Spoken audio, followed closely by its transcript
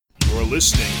You're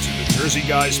listening to the Jersey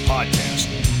Guys Podcast,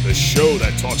 the show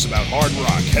that talks about hard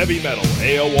rock, heavy metal,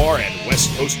 AOR, and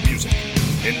West Coast music.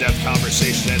 In-depth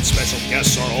conversation and special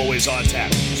guests are always on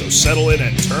tap, so settle in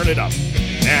and turn it up.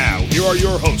 Now, here are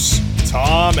your hosts,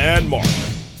 Tom and Mark.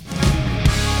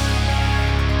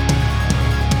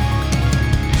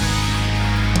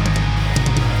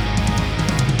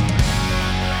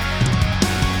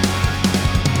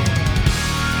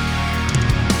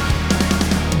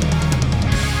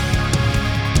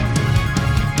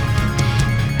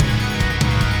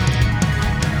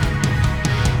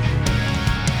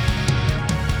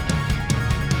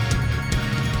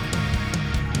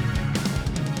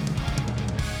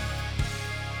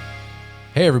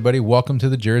 Hey everybody, welcome to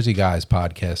the Jersey Guys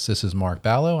Podcast. This is Mark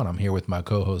Ballo, and I'm here with my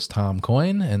co-host Tom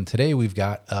Coyne. And today we've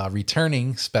got a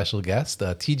returning special guest,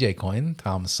 TJ Coyne,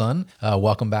 Tom's son.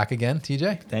 Welcome back again,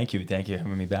 TJ. Thank you for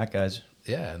having me back, guys.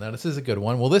 Yeah, no, this is a good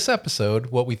one. Well, this episode,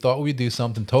 what we thought we'd do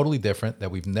something totally different that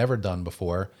we've never done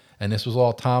before, and this was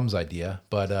all Tom's idea.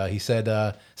 But he said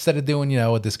instead of doing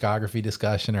a discography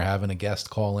discussion or having a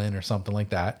guest call in or something like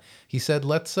that, he said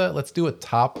let's do a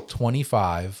top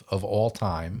 25 of all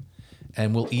time.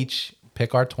 And we'll each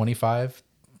pick our 25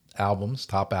 albums,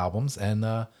 top albums, and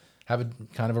have a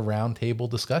kind of a round table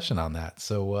discussion on that.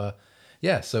 So,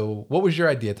 So, what was your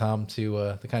idea, Tom,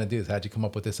 to kind of do this? How'd you come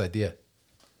up with this idea?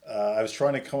 I was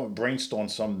trying to brainstorm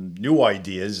some new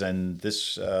ideas, and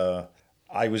this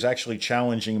I was actually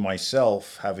challenging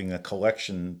myself, having a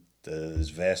collection as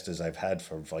vast as I've had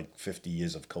for like 50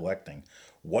 years of collecting.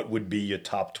 What would be your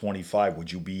top 25?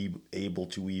 Would you be able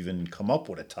to even come up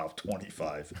with a top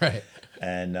 25? Right.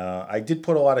 And I did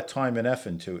put a lot of time and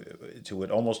effort into it,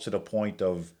 almost to the point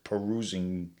of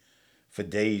perusing for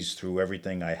days through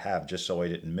everything I have, just so I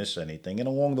didn't miss anything. And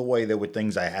along the way, there were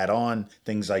things I had on,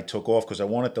 things I took off, because I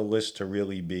wanted the list to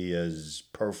really be as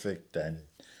perfect and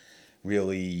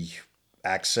really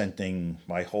accenting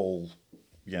my whole,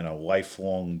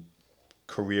 lifelong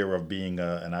career of being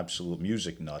an absolute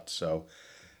music nut. So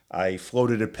I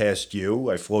floated it past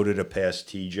you. I floated it past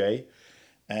TJ.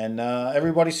 And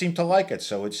everybody seemed to like it.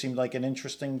 So it seemed like an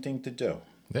interesting thing to do.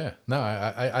 Yeah. No,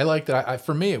 I liked it.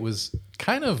 For me, it was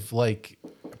kind of like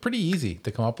pretty easy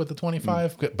to come up with the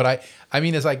 25. But I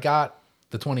mean, as I got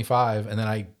the 25 and then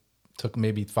I took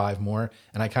maybe 5 more,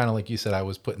 and I kind of, like you said, I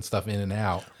was putting stuff in and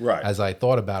out as I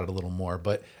thought about it a little more.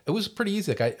 But it was pretty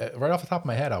easy. Like right off the top of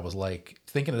my head, I was like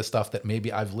thinking of the stuff that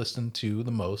maybe I've listened to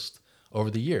the most over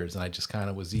the years, and I just kind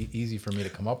of was easy for me to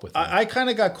come up with. I kind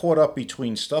of got caught up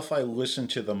between stuff I listened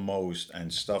to the most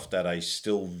and stuff that I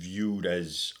still viewed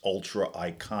as ultra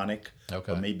iconic,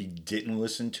 but maybe didn't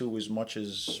listen to as much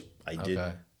as I did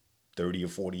 30 or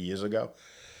 40 years ago.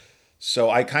 So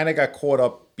I kind of got caught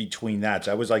up between that.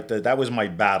 So I was like, that was my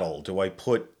battle. Do I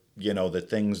put, the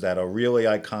things that are really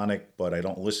iconic, but I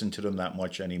don't listen to them that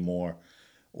much anymore,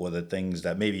 or the things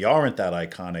that maybe aren't that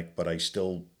iconic, but I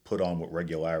still put on with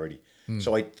regularity?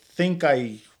 So I think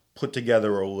I put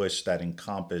together a list that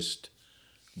encompassed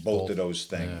both of those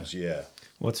things. Yeah.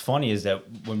 What's funny is that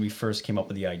when we first came up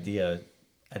with the idea,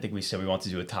 I think we said we wanted to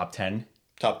do a top 10.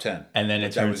 Top 10. And then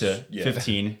it turned to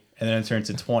 15. And then it turned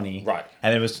to 20. Right.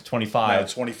 And then it was 25. Now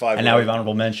 25. And now we have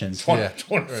honorable mentions.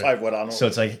 25 with honorable. So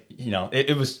it's like,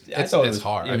 it's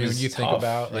hard. I mean, when you think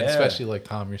about, especially like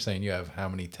Tom, you're saying you have how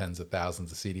many tens of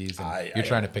thousands of CDs, and you're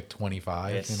trying to pick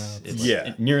 25.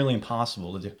 It's nearly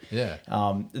impossible to do. Yeah.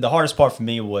 The hardest part for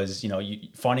me was,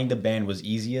 finding the band was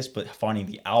easiest, but finding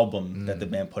the album that the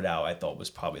band put out, I thought was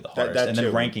probably the hardest. And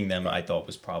then ranking them, I thought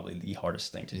was probably the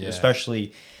hardest thing to do,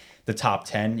 especially the top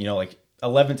 10. Like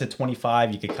 11 to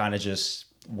 25, you could kind of just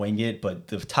wing it, but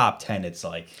the top 10, it's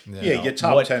like your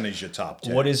top 10 is your top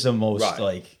 10. What is the most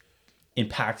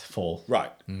impactful?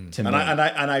 Right. To me. And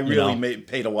I really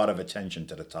paid a lot of attention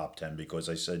to the top 10, because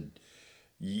I said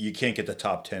you can't get the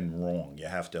top 10 wrong. You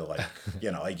have to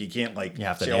you can't you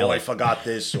have to say, I forgot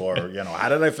this, or how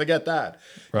did I forget that?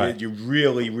 Right. You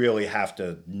really, really have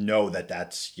to know that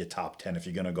that's your top 10 if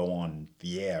you're going to go on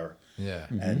the air. Yeah,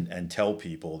 and tell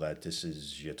people that this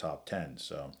is your top 10.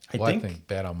 So I think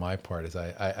bad on my part is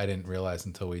I didn't realize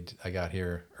until I got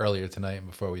here earlier tonight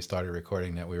before we started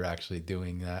recording that we were actually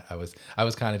doing that. I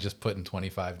was kind of just putting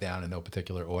 25 down in no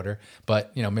particular order,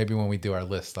 but maybe when we do our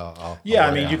list, I'll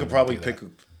I mean, you could probably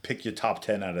pick your top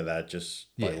 10 out of that just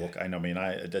by look. I mean,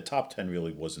 the top 10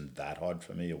 really wasn't that hard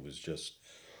for me. It was just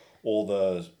all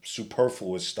the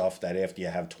superfluous stuff that after you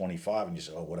have 25 and you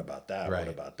say, oh, what about that? Right. What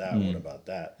about that? What about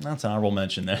that? That's an honorable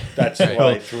mention there. That's why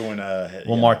I threw in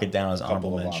we'll mark it down as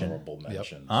honorable mention. Yep.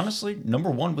 Honestly,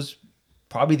 number 1 was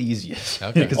probably the easiest.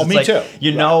 Okay. Me too.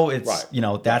 It's,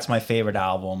 that's my favorite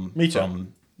album. Me too.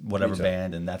 From whatever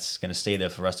band, and that's going to stay there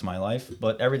for the rest of my life.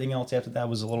 But everything else after that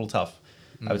was a little tough.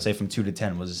 I would say from 2 to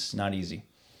 10 was not easy.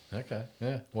 Okay.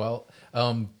 Yeah. Well,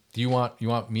 do you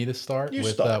want me to start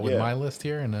with my list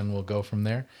here, and then we'll go from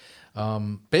there?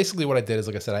 Basically, what I did is,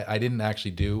 like I said, I didn't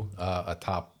actually do a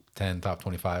top 10, top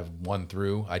 25, 1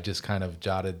 through. I just kind of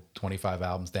jotted 25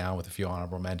 albums down with a few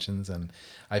honorable mentions, and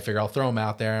I figure I'll throw them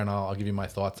out there, and I'll give you my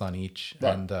thoughts on each.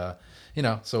 Right.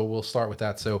 And so we'll start with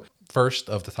that. So first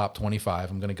of the top 25,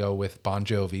 I'm going to go with Bon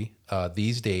Jovi.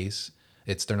 These Days,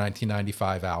 it's their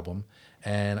 1995 album.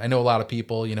 And I know a lot of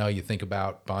people, you think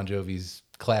about Bon Jovi's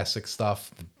classic stuff,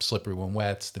 the Slippery When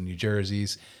Wet's, the New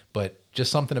Jerseys, but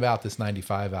just something about this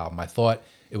 95 album. I thought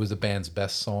it was the band's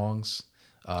best songs,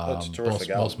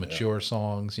 most mature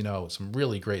songs, some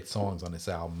really great songs on this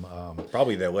album.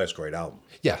 Probably their last great album.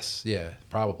 Yes, yeah,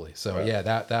 probably. So right.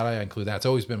 that I include that. It's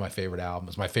always been my favorite album.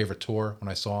 It was my favorite tour when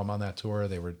I saw them on that tour.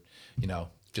 They were,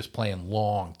 just playing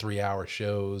long 3-hour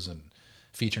shows and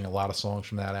featuring a lot of songs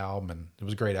from that album, and it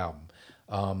was a great album.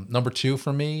 Number 2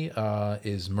 for me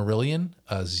is Marillion,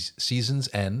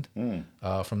 Season's End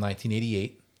from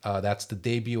 1988. That's the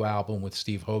debut album with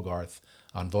Steve Hogarth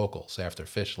on vocals after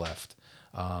Fish left.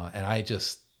 And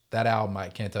that album, I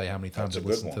can't tell you how many times I've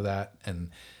listened to that.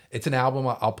 And it's an album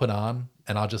I'll put on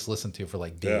and I'll just listen to for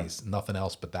like days, nothing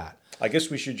else but that. I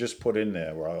guess we should just put in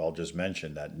there where I'll just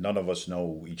mention that none of us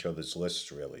know each other's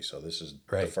lists really. So this is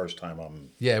the first time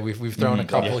I'm. Yeah, we've thrown a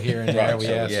couple here and there. We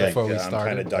asked before we started. I'm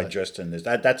kind of digesting this.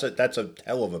 That's a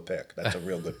hell of a pick. That's a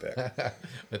real good pick.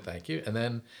 But thank you. And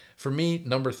then for me,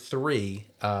 number 3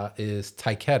 is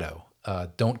Taiketo,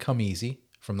 Don't Come Easy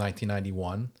from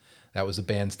 1991. That was the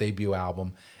band's debut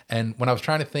album. And when I was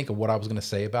trying to think of what I was going to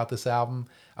say about this album,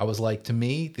 I was like, to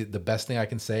me, the best thing I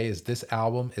can say is this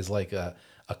album is like a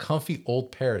comfy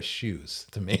old pair of shoes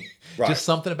to me. Right. Just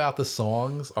something about the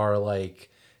songs are like,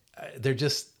 they're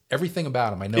just, everything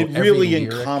about them. I know it really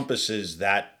encompasses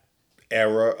that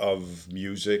era of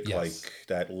music, like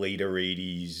that later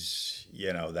 80s,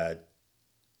 that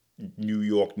New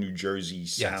York, New Jersey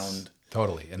sound. Yes.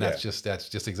 Totally. And that's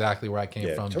just exactly where I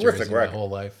came from. Terrific Jersey record. My whole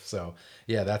life. So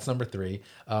that's number 3.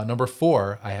 Number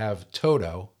 4, I have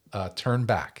Toto, Turn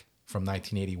Back from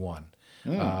 1981.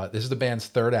 This is the band's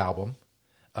 3rd album.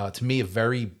 To me, a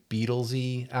very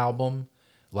Beatlesy album.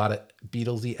 A lot of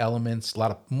Beatlesy elements, a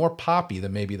lot of more poppy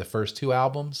than maybe the first 2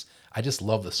 albums. I just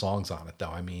love the songs on it, though.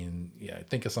 I mean,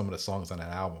 think of some of the songs on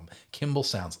that album. Kimball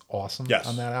sounds awesome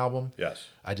on that album. Yes.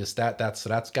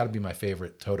 That's got to be my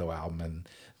favorite Toto album, and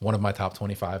one of my top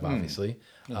 25, obviously.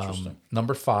 Interesting.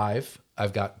 Number 5,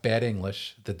 I've got Bad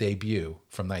English, the debut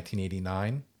from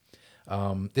 1989.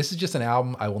 This is just an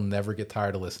album I will never get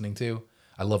tired of listening to.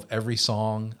 I love every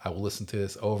song. I will listen to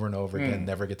this over and over again,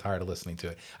 never get tired of listening to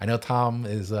it. I know Tom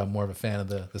is more of a fan of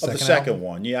the second album.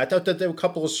 One. Yeah, I thought that there were a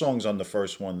couple of songs on the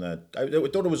first one that I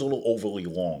thought it was a little overly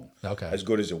long. Okay. As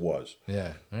good as it was.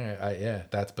 Yeah. All right.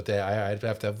 I'd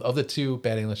have to have, of the 2,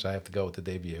 Bad English, I have to go with the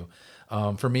debut.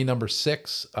 For me, number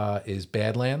 6 is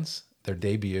Badlands, their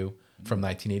debut from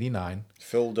 1989.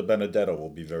 Phil DiBenedetto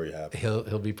will be very happy.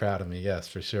 He'll be proud of me, yes,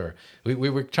 for sure. We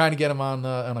were trying to get him on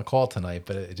a call tonight,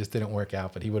 but it just didn't work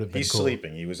out. But he would have been. He's cool.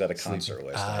 sleeping. He was at a concert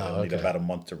last night. He'll need about a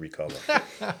month to recover.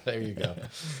 There you go.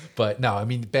 But no, I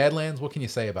mean, Badlands. What can you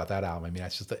say about that album? I mean,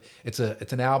 it's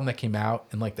an album that came out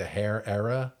in like the hair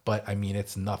era, but I mean,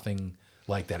 it's nothing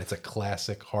like that. It's a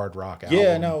classic hard rock album.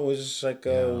 Yeah, no, it was like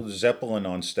Zeppelin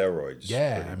on steroids.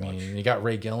 Yeah, I mean, you got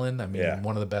Ray Gillan. I mean,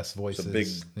 one of the best voices.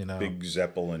 It's a big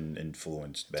Zeppelin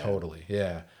influenced band. Totally,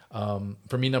 yeah.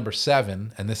 For me, number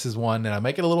 7, and this is one, and I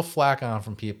might get a little flack on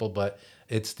from people, but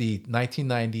it's the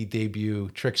 1990 debut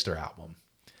Trickster album.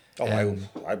 Oh, I'm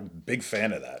a big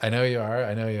fan of that. I know you are.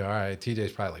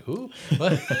 TJ's probably like, who?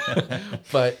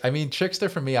 But I mean, Trickster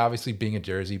for me, obviously being a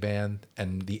Jersey band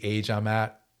and the age I'm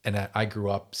at, and I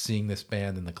grew up seeing this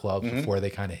band in the clubs before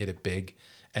they kind of hit it big.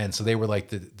 And so they were like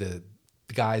the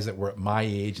guys that were at my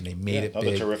age, and they made it big.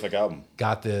 Another terrific album.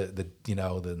 Got the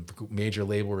major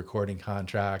label recording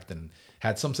contract and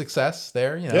had some success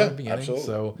there, in the beginning. Absolutely.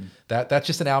 So that's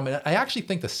just an album. I actually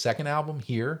think the second album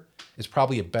here is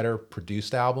probably a better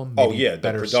produced album. The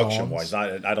production-wise.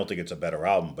 I don't think it's a better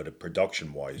album, but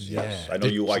production-wise, yes. I know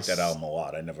you like that album a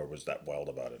lot. I never was that wild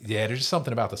about it. Yeah, there's just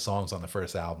something about the songs on the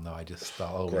first album, though,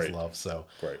 I'll always love. So,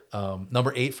 great.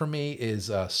 Number 8 for me is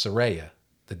Soraya,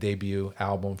 the debut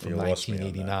album from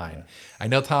 1989. I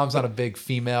know Tom's not a big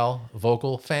female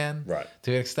vocal fan, right,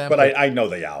 to an extent, but I know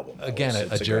the album. Again,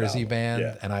 a Jersey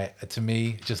band, and to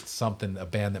me, just a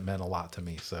band that meant a lot to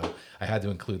me. So I had to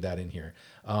include that in here.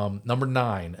 Number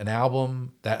 9, an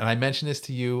album that, and I mentioned this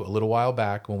to you a little while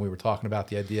back when we were talking about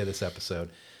the idea of this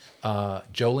episode.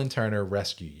 Joe Lynn Turner,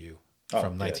 Rescue You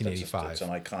from 1985. That's an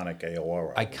iconic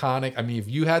AOR album. Iconic. I mean, if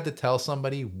you had to tell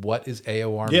somebody what does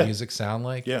AOR music sound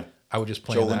like, I would just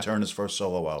play Joe Lynn Turner's first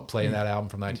solo album. Playing that album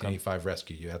from 1985,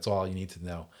 Rescue You. That's all you need to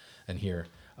know and hear.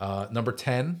 Number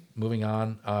 10, moving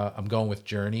on, I'm going with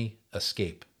Journey,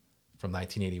 Escape from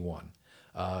 1981.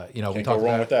 Can't go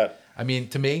wrong with that. I mean,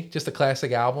 to me, just a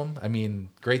classic album. I mean,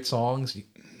 great songs.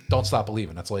 Don't Stop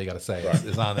Believing. That's all you got to say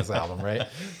is on this album, right?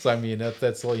 So, I mean,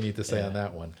 that's all you need to say on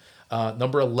that one.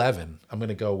 Number 11, I'm going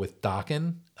to go with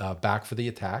Dokken, Back for the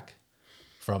Attack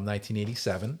from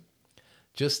 1987.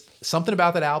 Just something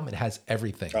about that album. It has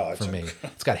everything for me.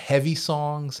 It's got heavy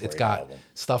songs. It's got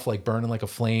stuff like Burning Like a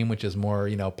Flame, which is more,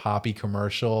 poppy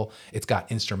commercial. It's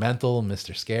got instrumental,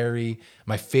 Mr. Scary.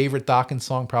 My favorite Dokken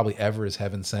song probably ever is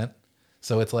Heaven Sent.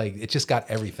 So it's like, it just got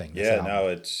everything.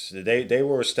 They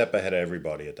were a step ahead of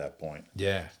everybody at that point.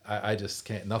 Yeah, I just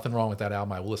can't, nothing wrong with that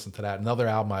album. I will listen to that. Another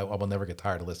album I will never get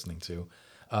tired of listening to.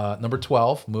 Number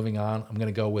 12, moving on, I'm going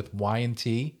to go with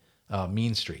Y&T,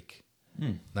 Mean Streak,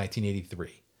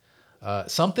 1983.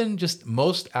 Something just,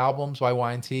 most albums by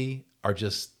Y&T are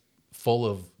just full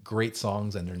of great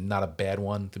songs, and they're not a bad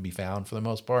one to be found for the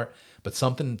most part. But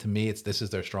something to me, this is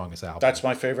their strongest album. That's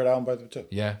my favorite album by them too.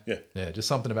 Yeah. Just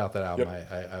something about that album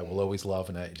I will always love,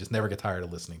 and I just never get tired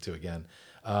of listening to again.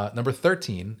 Number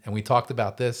 13, and we talked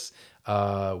about this.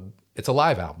 It's a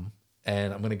live album,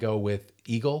 and I'm going to go with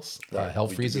Eagles. Hell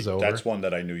Freezes Over. That's one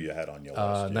that I knew you had on your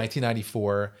list.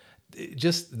 1994.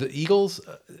 Just the Eagles.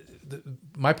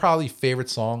 My probably favorite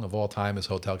song of all time is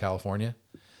Hotel California.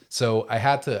 So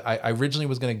I originally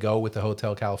was going to go with the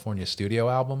Hotel California studio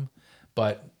album,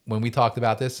 but when we talked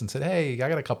about this and said, hey, I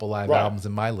got a couple live albums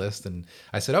in my list, and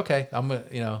I said, okay, I'm going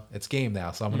to, it's game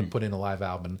now, so I'm going to put in a live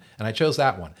album, and I chose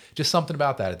that one. Just something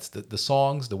about that. It's the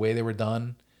songs, the way they were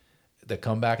done, the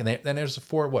comeback, and then there's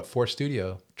four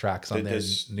studio tracks on there.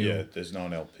 There's no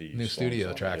LP. New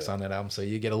studio tracks on that album, so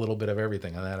you get a little bit of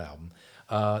everything on that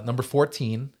album. Number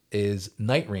 14 is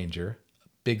Night Ranger,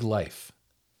 Big Life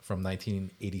from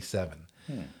 1987.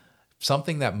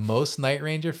 Something that most Night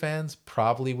Ranger fans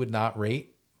probably would not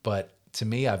rate, but to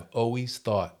me, I've always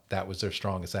thought that was their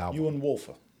strongest album. You and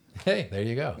Wolfer. Hey, there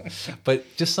you go. But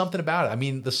just something about it. I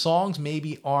mean, the songs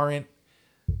maybe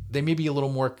they may be a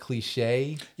little more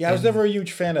cliche. Yeah, I was never a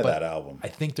huge fan of that album. I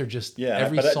think they're just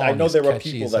song I know there are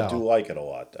people that do like it a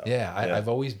lot, though. Yeah, I've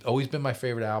always been my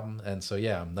favorite album, and so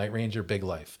Night Ranger, Big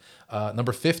Life.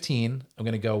 Number 15, I'm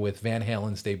going to go with Van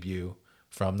Halen's debut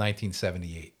from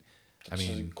 1978. I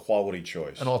mean, a quality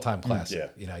choice, an all-time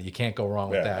classic. You can't go wrong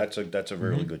with that. That's a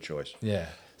really good choice. Yeah,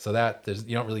 so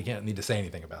you don't really can't need to say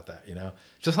anything about that.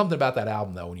 Just something about that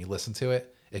album though. When you listen to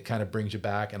it, it kind of brings you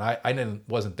back. And I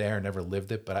wasn't there, never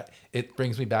lived it, but it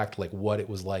brings me back to like what it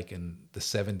was like in the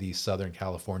 '70s Southern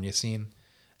California scene,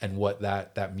 and what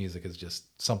that music is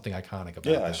just something iconic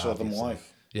about. Yeah, I saw them live.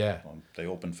 Yeah, they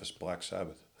opened for Black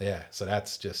Sabbath. Yeah, so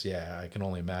that's just, I can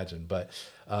only imagine. But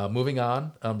moving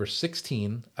on, number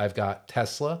 16, I've got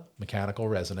Tesla, Mechanical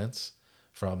Resonance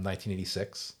from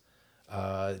 1986.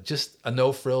 Just a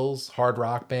no-frills hard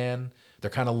rock band.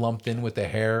 They're kind of lumped in with the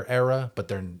Hair era, but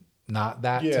they're not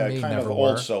that to me. Kind never of were.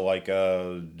 Also like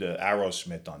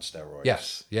Aerosmith on steroids.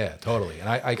 Yes, yeah, totally. And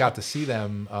I got to see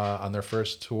them on their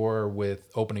first tour with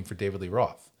opening for David Lee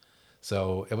Roth.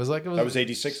 So it was that was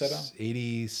 86 that album?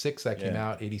 86 that came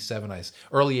out. 87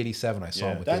 early 87 I saw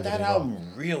him with that album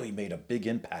really made a big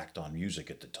impact on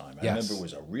music at the time. I remember it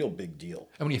was a real big deal.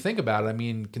 And when you think about it, I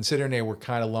mean, considering they were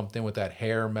kind of lumped in with that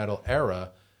hair metal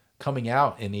era, coming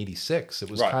out in 86,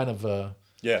 it was kind of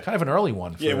an early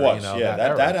one for, it was.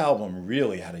 That album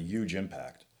really had a huge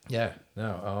impact. Yeah.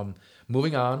 No.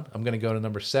 Moving on, I'm going to go to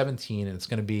number 17, and it's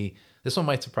going to be, this one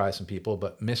might surprise some people,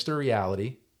 but Mr.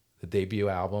 Reality, the debut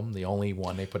album, the only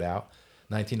one they put out,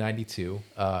 1992.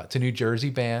 It's a New Jersey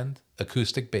band,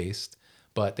 acoustic based,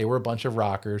 but they were a bunch of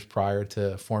rockers prior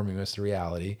to forming Mr.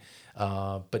 Reality.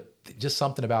 But just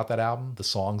something about that album, the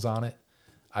songs on it,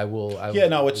 I will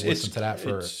listen to that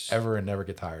forever and never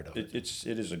get tired of it.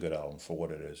 It is a good album for what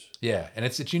it is. Yeah, and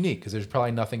it's unique because there's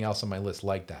probably nothing else on my list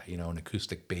like that. An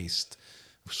acoustic based,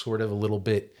 sort of a little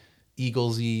bit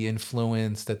Eagles-y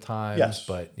influenced at times,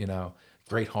 but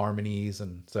great harmonies,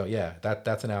 and so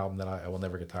that's an album that I will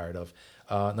never get tired of.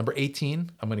 Number 18,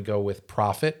 I'm going to go with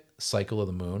Prophet, Cycle of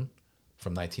the Moon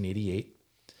from 1988.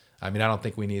 I mean, I don't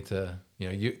think we need to,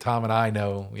 Tom and I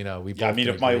know, we both. I mean,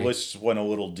 if my list went a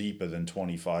little deeper than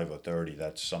 25 or 30,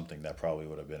 that's something that probably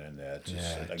would have been in there. It's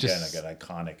just, an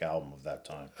iconic album of that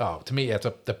time. Oh, to me, it's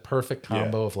the perfect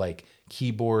combo of like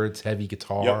keyboards, heavy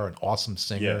guitar, an awesome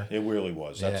singer. Yeah, it really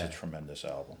was. That's a tremendous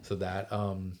album. So that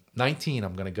 19,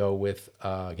 I'm going to go with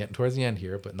getting towards the end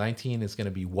here, but 19 is going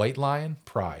to be White Lion,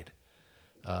 Pride.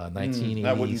 1987.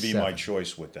 That wouldn't be my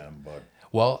choice with them, but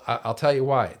well, I'll tell you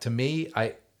why. To me,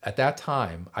 at that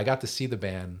time I got to see the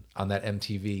band on that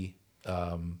MTV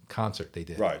concert they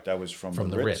did. Right, that was from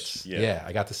the Ritz. Yeah,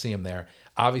 I got to see him there.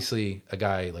 Obviously, a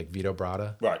guy like Vito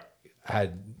Bratta,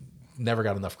 had never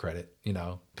got enough credit.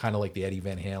 Kind of like the Eddie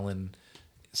Van Halen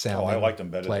sound. I liked him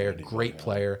better. Player, great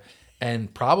player,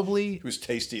 and probably he was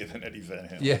tastier than Eddie Van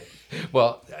Halen. Yeah,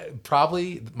 well,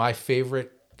 probably my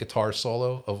favorite guitar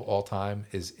solo of all time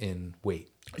is in Wait.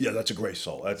 Yeah, that's a great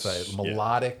solo. That's like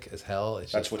melodic as hell.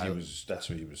 That's what he was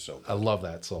so good. I love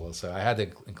that solo, so I had to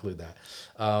include that.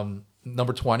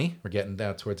 Number 20, we're getting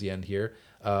down towards the end here.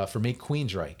 For me,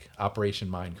 Queensryche, Operation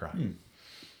Mindcrime,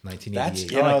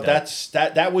 1988.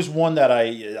 That was one that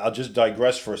I'll just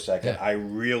digress for a second. Yeah. I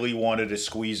really wanted to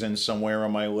squeeze in somewhere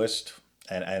on my list.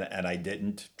 And I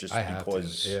didn't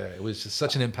because it was just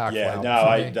such an impactful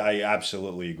album. I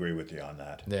absolutely agree with you on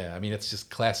that. Yeah, I mean it's just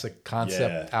classic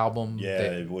concept album. Yeah,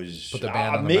 it was put the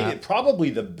band on the map. It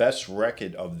probably the best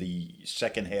record of the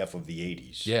second half of the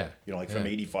 80s. Yeah. From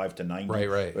 85 to 90.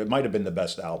 Right. It might have been the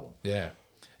best album. Yeah.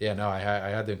 Yeah, no, I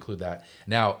had to include that.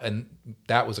 Now, and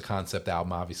that was a concept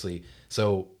album, obviously.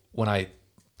 So when I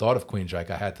thought of Queensryche,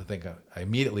 I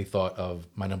immediately thought of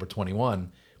my number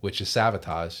 21, which is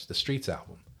Sabotage, the Streets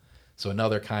album. So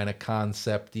another kind of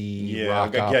concept-y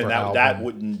rock opera album. That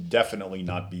wouldn't definitely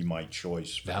not be my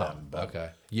choice for them. But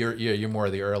okay, you're more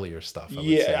of the earlier stuff. I would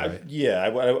say,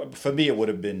 right? For me, it would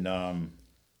have been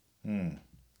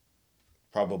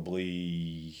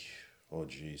probably. Oh,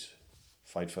 geez,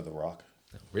 Fight for the Rock.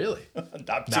 Really?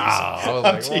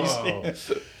 I'm teasing. I'm teasing.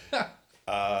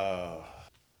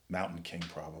 Mountain King,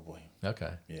 probably.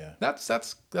 Okay. Yeah. That's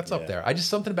up there. I just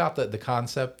something about the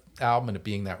concept album and it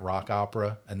being that rock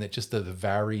opera and that just the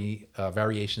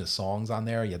variation of songs on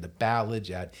there. You had the ballads,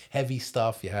 you had heavy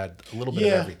stuff, you had a little bit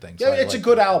of everything. So it's a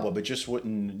good album. It just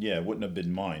wouldn't have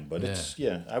been mine. But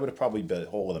I would have probably bet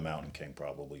Hole of the Mountain King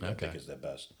probably. I think is their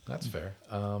best. That's fair.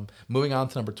 Moving on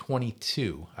to number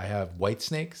 22, I have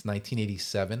Whitesnakes,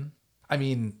 1987. I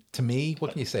mean, to me,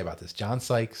 what can you say about this? John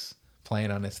Sykes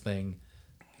playing on this thing.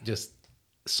 Just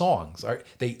songs.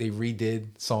 They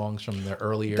redid songs from the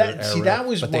earlier era. See, that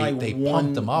was they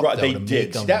pumped them up. They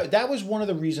did. See, that was one of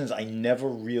the reasons I never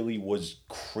really was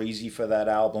crazy for that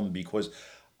album because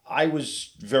I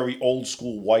was very old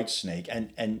school Whitesnake,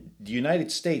 and the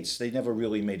United States, they never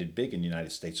really made it big in the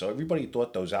United States, so everybody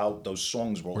thought those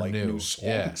songs were like new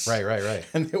songs. Yeah, right.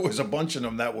 And there was a bunch of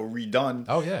them that were redone.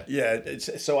 Oh yeah, yeah.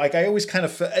 So like I always kind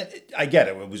of I get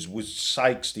it. It was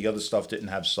Sykes. The other stuff didn't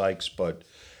have Sykes, but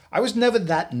I was never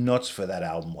that nuts for that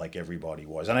album like everybody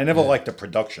was, and I never liked the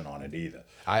production on it either.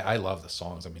 I love the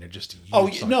songs. I mean, they're just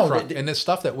and the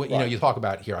stuff that you talk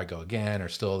about, Here I Go Again or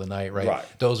Still of the Night, right? Right.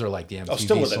 Those are like the MTV songs.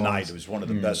 Still of the Night was one of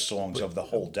the best songs of the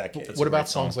whole decade. What about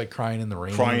songs like Crying in the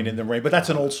Rain? Crying in the Rain, but that's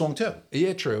an old song too.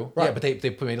 Yeah, true. Right. Yeah, but they made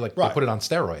it they put it on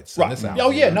steroids. Right. In this album,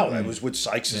 oh yeah, no, it was with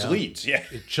Sykes' leads. Yeah.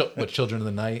 With Children of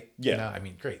the Night. Yeah. I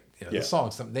mean, great. The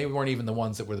songs, they weren't even the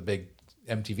ones that were the big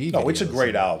MTV videos. No, it's a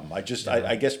great album. I guess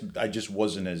I just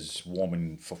wasn't as warm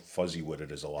and fuzzy with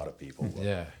it as a lot of people.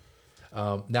 Yeah.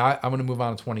 Now I'm going to move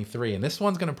on to 23, and this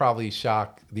one's going to probably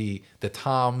shock the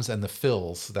Toms and the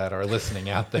Phils that are listening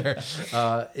out there.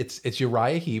 It's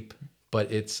Uriah Heep,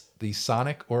 but it's the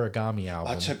Sonic Origami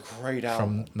album. That's a great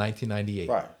album from 1998.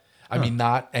 Right. I mean,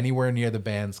 not anywhere near the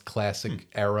band's classic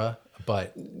era,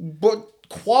 but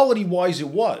quality-wise, it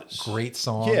was great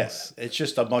songs. Yeah, it's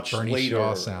just a much Bernie later.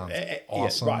 Shaw sounds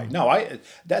awesome. Yeah, right. No,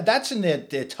 that's in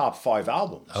their top 5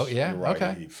 albums. Oh yeah,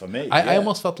 okay. For me, I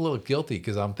almost felt a little guilty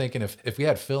because I'm thinking if we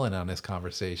had Phil in on this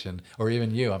conversation, or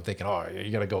even you, I'm thinking, oh,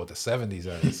 you got to go with the '70s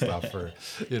and stuff, or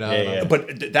Yeah.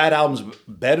 But that album's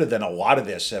better than a lot of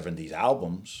their '70s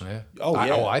albums. Yeah.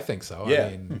 I think so. Yeah.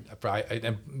 I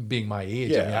mean, being my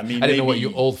age, I mean, I didn't know what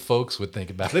you old folks would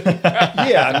think about it.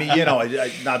 Yeah, I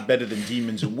mean, not better than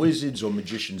Demons and Wizards or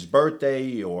Magician's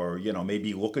Birthday, or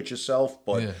maybe Look at Yourself,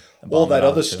 but all that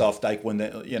other stuff, like when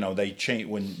they changed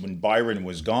when Byron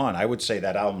was gone, I would say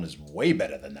that album is way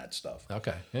better than that stuff.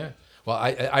 Okay, yeah. Well,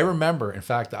 I remember. In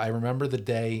fact, I remember the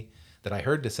day that I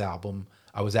heard this album.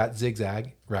 I was at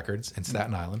Zigzag Records in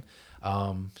Staten Island.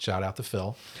 Shout out to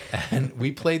Phil, and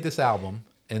we played this album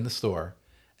in the store,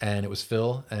 and it was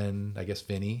Phil and I guess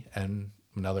Vinny and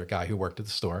another guy who worked at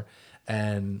the store,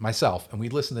 and myself, and we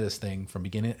listened to this thing from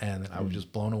beginning to end, and I was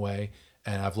just blown away,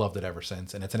 and I've loved it ever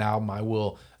since. And it's an album I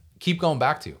will keep going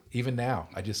back to even now.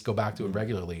 I just go back to it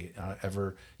regularly,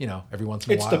 every once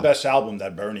in a while. It's the best album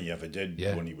that Bernie ever did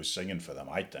when he was singing for them,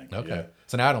 I think. Okay. Yeah.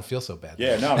 So now I don't feel so bad.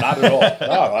 Yeah, no, not at all.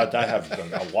 No, I have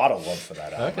a lot of love for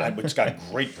that album. Okay. It's got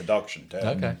great production too.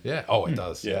 Okay. Yeah. Oh, it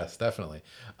does. Yeah. Yes, definitely.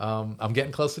 I'm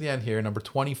getting close to the end here. Number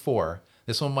 24.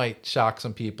 This one might shock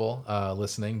some people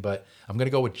listening, but I'm going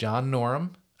to go with John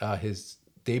Norum, his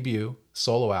debut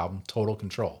solo album, Total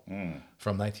Control,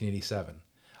 from 1987.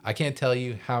 I can't tell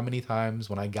you how many times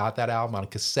when I got that album on a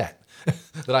cassette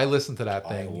that I listened to that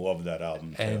thing. I love that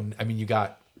album too. And I mean, you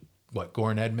got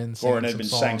Goran Edmonds. Goran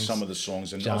Edmonds sang some of the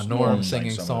songs, and John Norum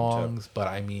singing songs. But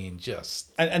I mean,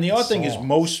 just and the other thing is,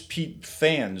 most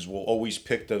fans will always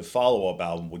pick the follow-up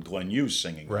album with Glenn Hughes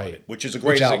singing on it, which is a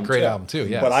great album too.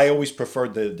 Yes. But I always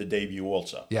preferred the debut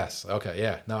also. Yes. Okay.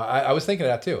 Yeah. No, I was thinking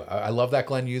of that too. I love that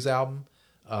Glenn Hughes album.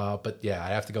 But yeah, I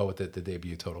have to go with the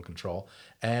debut Total Control.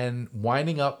 And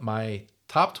winding up my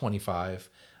top 25,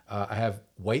 I have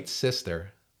White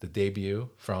Sister, the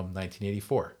debut from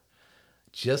 1984.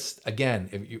 Just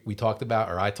again,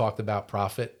 I talked about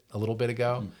Prophet a little bit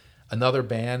ago. Another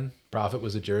band. Prophet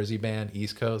was a Jersey band,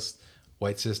 East Coast.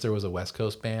 White Sister was a West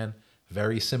Coast band.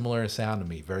 Very similar in sound to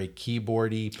me. Very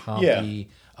keyboardy, pompy.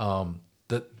 Yeah.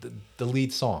 The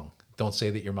lead song, "Don't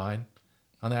Say That You're Mine,"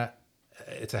 on that.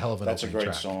 It's a hell of an That's a great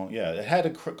track. song. Yeah, it had a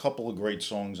couple of great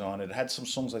songs on it. It had some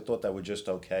songs I thought that were just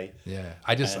okay. Yeah,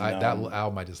 that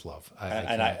album I just love.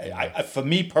 For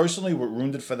me personally, what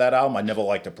ruined it for that album, I never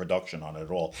liked the production on it at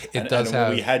all. It does have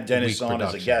when we had Dennis on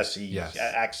production. as a guest, he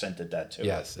accented that too.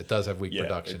 Yes, it does have weak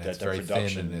production. It's very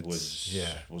thin and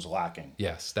was lacking.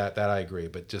 Yes, that I agree.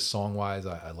 But just song wise,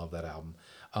 I love that album.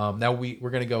 Now we're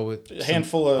going to go with a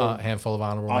handful of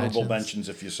honorable mentions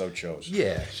if you so chose.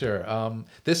 Yeah, sure.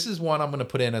 This is one I'm going to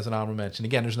put in as an honorable mention.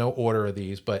 Again, there's no order of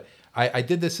these, but I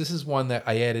did this. This is one that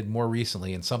I added more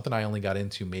recently and something I only got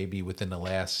into maybe within the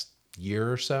last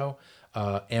year or so.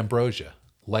 Ambrosia,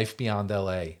 Life Beyond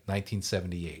LA,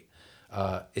 1978.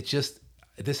 It's just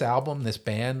this album, this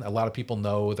band. A lot of people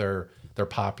know they're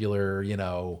popular,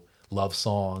 love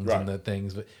songs and the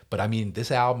things, but I mean,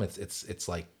 this album, it's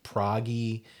like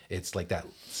proggy, it's like that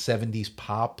 70s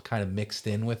pop kind of mixed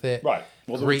in with it. Right.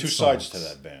 Well, there were two sides to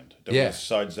that band. There were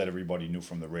sides that everybody knew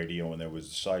from the radio, and there was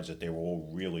the sides that they were all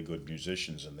really good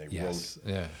musicians, and they wrote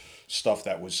stuff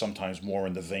that was sometimes more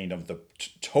in the vein of the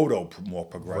Toto, more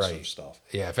progressive stuff.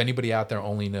 Yeah. If anybody out there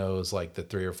only knows like the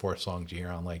 3 or 4 songs you hear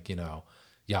on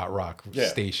Yacht Rock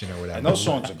station or whatever, and those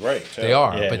songs are great too. They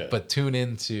are, but tune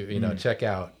into check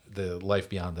out the Life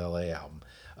Beyond LA album.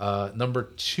 Number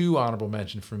 2 honorable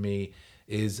mention for me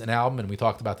is an album, and we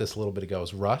talked about this a little bit ago,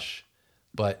 is Rush,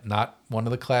 but not one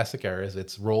of the classic eras.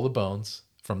 It's Roll the Bones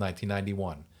from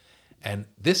 1991. And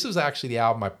this was actually the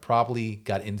album I probably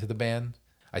got into the band.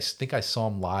 I think I saw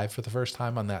them live for the first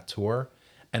time on that tour.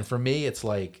 And for me, it's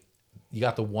like you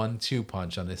got the 1-2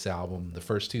 punch on this album. The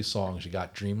first 2 songs, you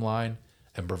got Dreamline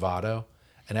and Bravado.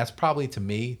 And that's probably, to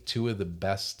me, 2 of the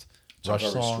best Rush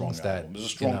songs. It was a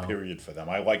strong period for them.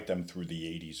 I liked them through the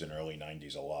 80s and early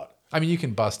 90s a lot. I mean, you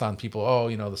can bust on people,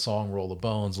 the song Roll the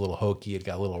Bones, a little hokey, it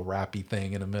got a little rappy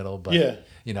thing in the middle, but I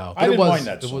didn't mind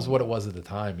that song. It was what it was at the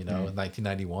time, in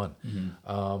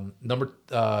 1991. Number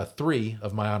 3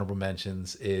 of my honorable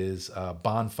mentions is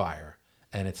Bonfire,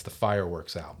 and it's the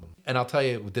Fireworks album. And I'll tell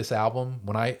you, with this album,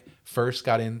 when I first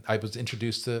got in, I was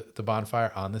introduced to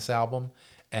Bonfire on this album,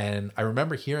 and I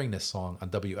remember hearing this song on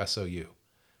WSOU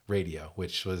radio,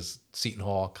 which was Seton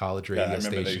Hall College radio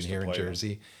station here in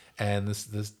Jersey. And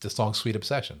the song "Sweet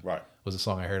Obsession" was a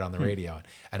song I heard on the radio,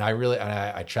 and I was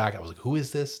like, "Who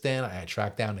is this?" Dan, I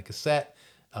tracked down the cassette.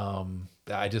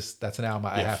 That's an album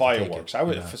I have Fireworks. to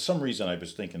take it, for some reason I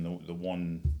was thinking the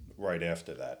one right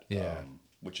after that,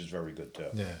 which is very good too.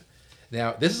 Yeah.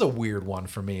 Now this is a weird one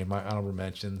for me in my honorable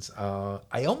mentions.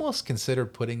 I almost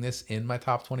considered putting this in my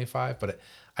top 25, but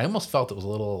I almost felt it was a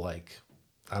little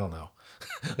I don't know.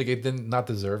 Like it didn't, not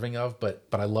deserving of, but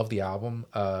I love the album.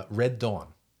 Red Dawn,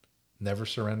 Never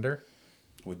Surrender,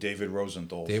 with David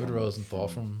Rosenthal.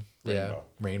 From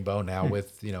Rainbow. Now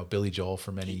with Billy Joel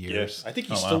for many years. Yes, I think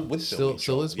he's still with Billy Joel.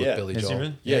 Still is with Billy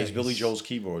Joel. He's Billy Joel's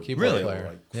keyboard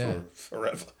player.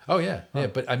 Forever. Oh yeah,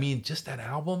 But I mean, just that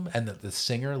album and the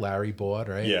singer Larry Baud,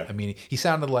 right? Yeah. I mean, he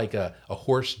sounded like a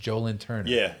hoarse Joe Lynn Turner.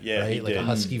 Yeah, right? Like a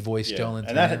husky voice Joe Lynn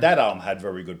Turner. And that album had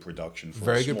very good production.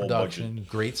 Very good production, budget.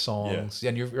 Great songs. Yeah.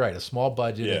 And you're right, a small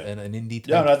budget and an indie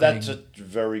type thing. No, that's a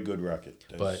very good record.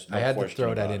 But I had to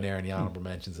throw that in there in the honorable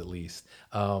mentions at least.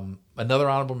 Another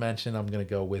honorable mention, I'm going to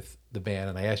go with the band,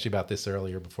 and I asked you about this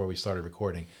earlier before we started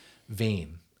recording.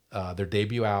 Vane, their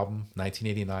debut album,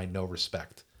 1989, No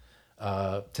Respect.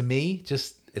 To me,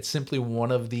 it's simply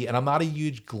one of the, and I'm not a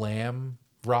huge glam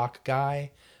rock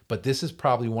guy, but this is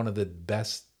probably one of the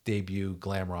best debut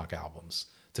glam rock albums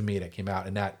to me that came out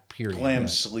in that period. Glam,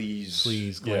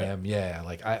 sleaze, glam, yeah.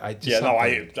 Like I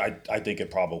think it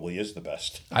probably is the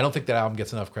best. I don't think that album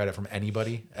gets enough credit from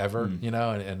anybody ever,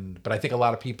 but I think a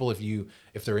lot of people,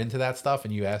 if they're into that stuff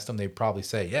and you ask them, they probably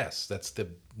say yes, that's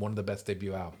one of the best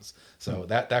debut albums. So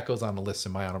that goes on the list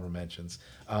in my honorable mentions.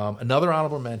 Another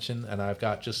honorable mention, and I've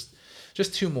got just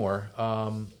two more,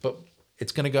 but I'm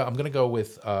gonna go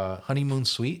with Honeymoon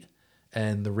Suite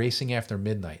and the Racing After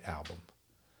Midnight album.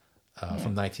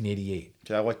 From 1988.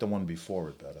 I like the one before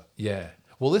it better. Yeah.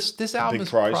 Well, this album is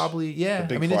probably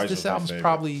this album's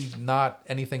probably not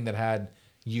anything that had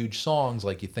huge songs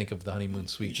like you think of the Honeymoon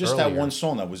Suite. Just earlier. that one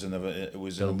song that was in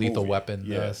the Lethal Weapon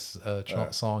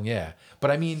song. Yeah. But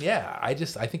I mean, I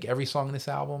think every song in this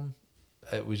album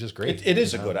it was just great. It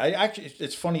is a good.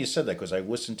 It's funny you said that because I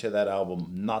listened to that album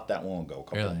not that long ago, a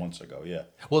couple of months ago. Yeah.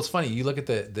 Well, it's funny. You look at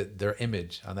their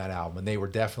image on that album, and they were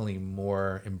definitely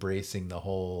more embracing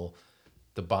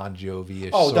the Bon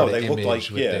Jovi-ish sort of they image. Looked like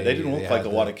they didn't look like a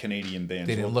lot of Canadian bands.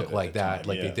 They didn't look like that,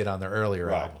 like they did on their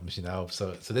earlier albums,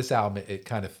 So this album, it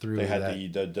kind of threw. They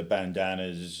had the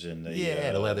bandanas and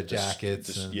the leather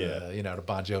jackets and the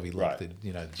Bon Jovi look,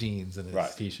 the jeans and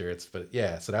his t-shirts. But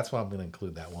so that's why I'm going to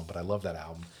include that one. But I love that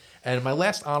album. And my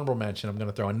last honorable mention, I'm going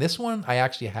to throw in this one. I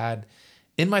actually had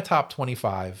in my top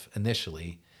 25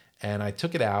 initially, and I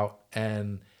took it out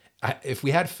and. If we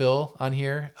had Phil on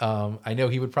here, I know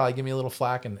he would probably give me a little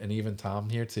flack, and even Tom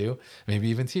here too, maybe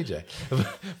even TJ.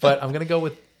 But I'm going to go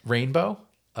with Rainbow,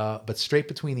 but Straight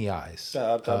Between the Eyes.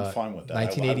 I'm fine with that.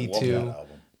 1982, I love that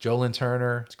album. Joel and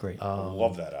Turner. It's great. I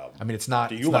love that album. I mean, it's not...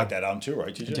 Do you like that album too,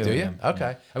 right, TJ? Do you?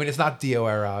 Okay. I mean, it's not Dio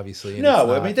era, obviously.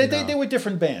 No, I mean, they were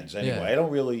different bands anyway. I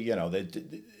don't really,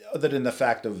 other than the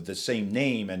fact of the same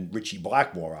name and Richie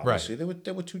Blackmore, obviously,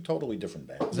 they were two totally different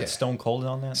bands. Is it Stone Cold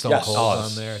on that? Stone Cold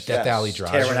on there. Death Alley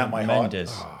Drive. Tearing Out My Heart.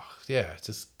 Oh, yeah, it's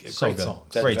just so great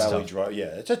songs. Death Great Valley Drive. Yeah,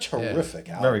 it's a terrific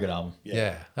album. Very good album.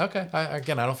 Yeah. Okay. I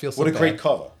don't feel so What a bad. great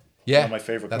cover. Yeah, one of my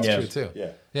favorite. That's covers. true too.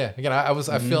 Yeah. Again, I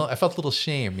felt a little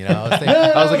shame. I was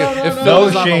thinking, if Phil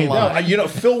was on the line,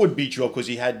 Phil would beat you up because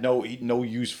he had no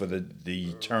use for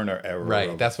the Turner era.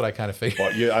 Right. That's what I kind of figured.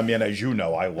 But I mean, as you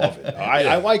know, I love it.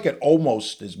 I like it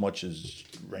almost as much as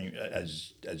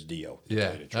Dio.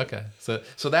 Yeah. Okay.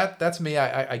 So that's me.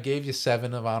 I gave you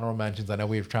 7 of honorable mentions. I know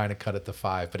we were trying to cut it to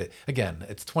 5, but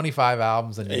it's 25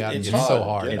 albums, and it's so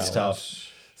hard. It's tough.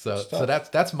 So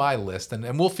that's my list,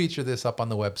 and we'll feature this up on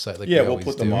the website. We'll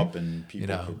put them up, and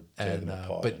people could tear them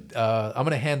apart. But I'm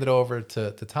going to hand it over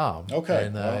to Tom. Okay,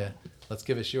 and let's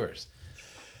give us yours.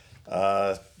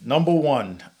 Number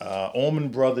 1, Allman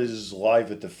Brothers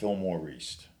live at the Fillmore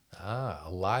East. A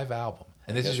live album,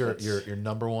 and this is your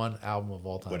number 1 album of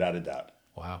all time, without a doubt.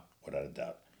 Wow, without a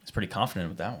doubt. It's pretty confident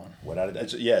with that one. Without a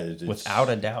doubt. Without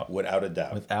a doubt. Without a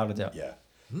doubt. Without a doubt. Yeah.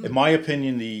 In my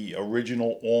opinion, the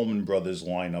original Allman Brothers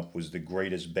lineup was the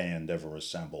greatest band ever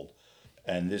assembled.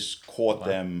 And this caught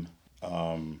them,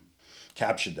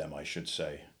 captured them, I should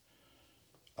say,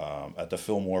 at the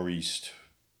Fillmore East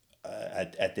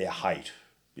at their height,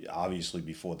 obviously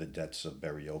before the deaths of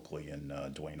Berry Oakley and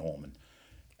Duane Allman.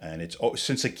 And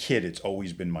since a kid, it's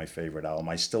always been my favorite album.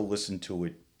 I still listen to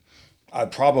it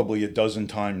probably a dozen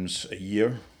times a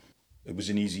year. It was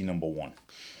an easy number 1.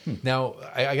 Now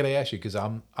I got to ask you, because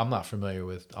I'm not familiar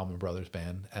with Allman Brothers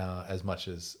Band as much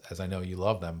as I know you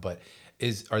love them, but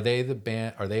are they a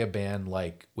band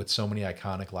like with so many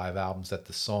iconic live albums that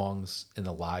the songs in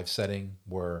the live setting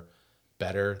were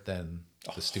better than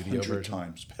the studio 100 version?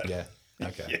 times better. Yeah.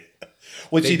 Okay. Yeah.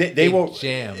 Well, they were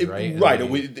jammed, right? Right.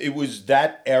 It was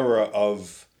that era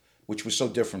which was so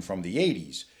different from the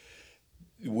 80s.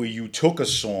 Where you took a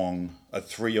song, a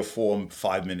 3 or 4,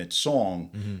 5 minute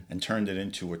song, and turned it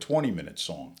into a 20-minute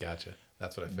song. Gotcha.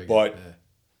 That's what I figured. But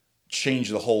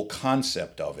changed the whole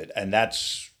concept of it, and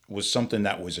was something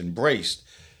that was embraced.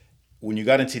 When you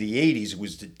got into the 80s, it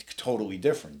was totally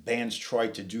different. Bands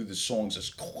tried to do the songs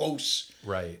as close,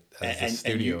 right, as the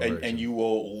studio version. And you were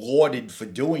lauded for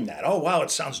doing that. Oh wow, it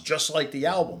sounds just like the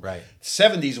album. Right.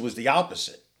 70s was the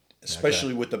opposite,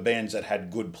 especially with the bands that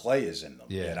had good players in them.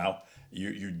 Yeah.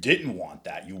 You didn't want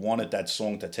that. You wanted that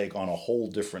song to take on a whole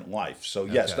different life. So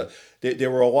yes,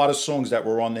 there were a lot of songs that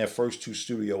were on their first 2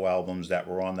 studio albums that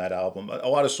were on that album. A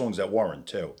lot of songs that weren't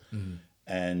too. Mm-hmm.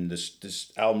 and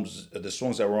this albums, the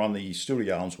songs that were on the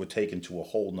studio albums were taken to a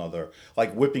whole nother.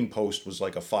 Like Whipping Post was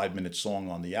like a 5-minute song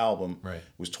on the album. Right. It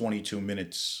was 22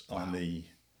 minutes on the.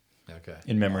 Okay.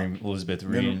 In Memory of Elizabeth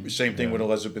Reed. Same thing with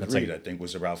Elizabeth Reed. I think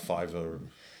was about 5 or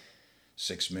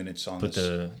 6 minutes on. But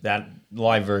that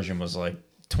live version was like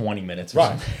 20 minutes.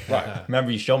 Right. Right.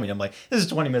 Remember you showed me? I'm like, this is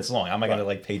 20 minutes long. How am I gonna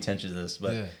like pay attention to this?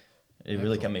 But it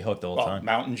really kept me hooked the whole time.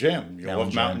 Mountain Jam. You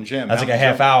love Mountain Jam. That's like a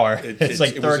half hour. It's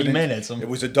like 30 minutes. It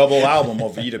was a double album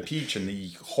of Eat a Peach, and the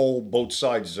whole both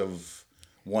sides of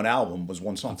one album was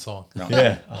one song.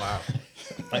 Yeah. Wow.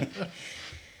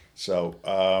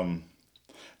 So,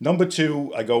 number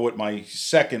 2, I go with my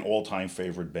second all-time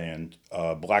favorite band,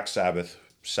 Black Sabbath,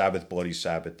 Bloody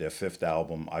Sabbath, their 5th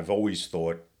album. I've always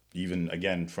thought, even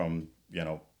again from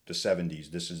the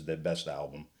 70s, this is their best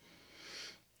album.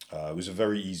 It was a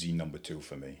very easy number 2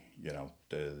 for me.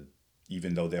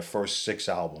 Even though their first 6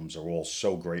 albums are all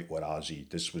so great with Ozzy,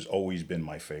 this was always been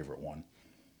my favorite one.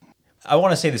 I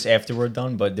want to say this after we're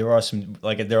done, but there are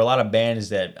a lot of bands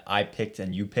that I picked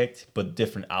and you picked, but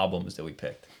different albums that we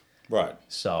picked. Right.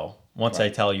 So once I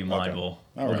tell you mine, we'll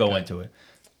go into it.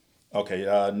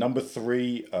 Okay, number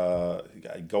 3,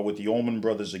 I go with the Allman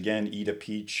Brothers again, Eat a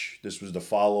Peach. This was the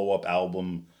follow-up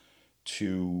album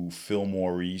to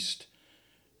Fillmore East.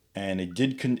 And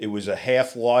it was a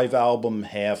half live album,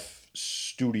 half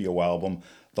studio album.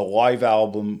 The live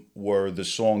album were the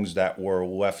songs that were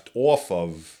left off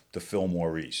of the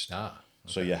Fillmore East. Okay.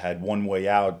 So you had One Way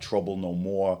Out, Trouble No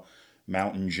More,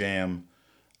 Mountain Jam,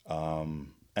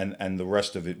 and the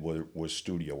rest of it was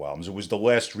studio albums. It was the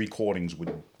last recordings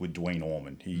with Duane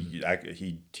Allman.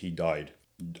 He died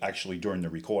actually during the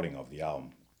recording of the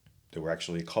album. There were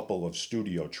actually a couple of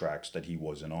studio tracks that he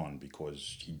wasn't on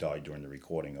because he died during the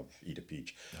recording of Eat a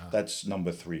Peach. That's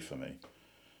number 3 for me.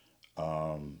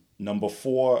 Number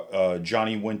 4,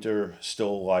 Johnny Winter,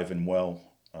 Still Alive and Well.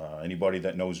 Anybody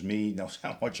that knows me knows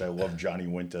how much I love Johnny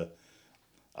Winter.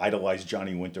 Idolized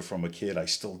Johnny Winter from a kid. I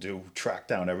still do. Track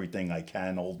down everything I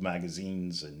can, old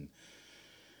magazines and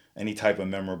any type of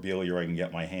memorabilia I can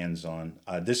get my hands on.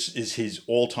 This is his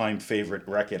all-time favorite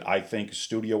record, I think,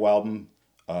 studio album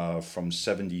from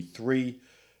 73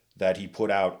 that he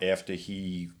put out after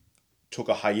he took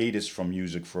a hiatus from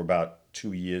music for about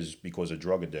 2 years because of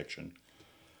drug addiction.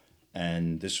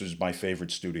 And this was my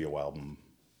favorite studio album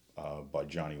by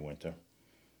Johnny Winter.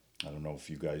 I don't know if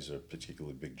you guys are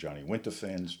particularly big Johnny Winter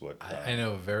fans, but I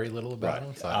know very little about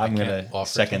him, so I'm going to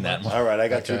second that one. All right, I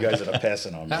got 2 guys that are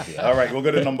passing on me here. All right, we'll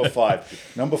go to number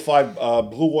 5. Number 5,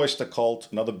 Blue Oyster Cult,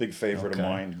 another big favorite of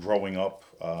mine growing up.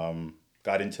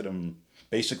 Got into them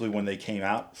basically when they came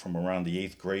out from around the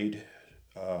 8th grade.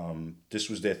 This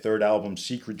was their 3rd album,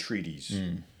 Secret Treaties,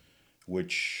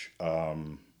 which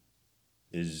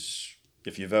is,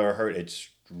 if you've ever heard, it's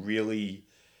really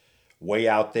way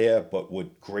out there, but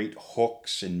with great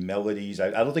hooks and melodies. I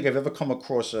don't think I've ever come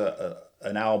across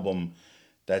an album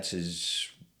that's as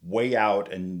way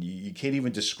out, and you can't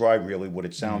even describe really what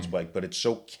it sounds like, but it's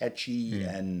so catchy,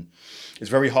 and it's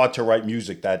very hard to write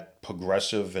music that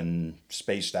progressive and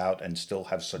spaced out and still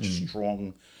have such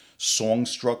strong song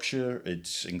structure.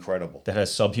 It's incredible. That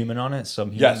has Subhuman on it?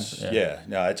 Subhuman? Yes, yeah.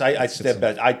 No, it's their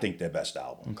best. I think their best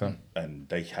album. Okay. And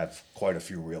they have quite a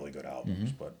few really good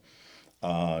albums, but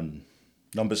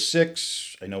number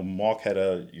 6, I know Mark had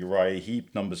a Uriah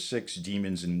Heep. Number 6,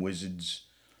 Demons and Wizards.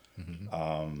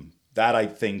 That I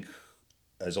think,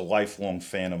 as a lifelong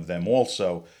fan of them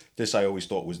also, this I always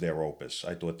thought was their opus.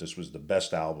 I thought this was the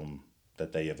best album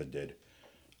that they ever did.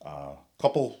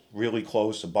 Couple really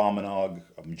close, Abominog,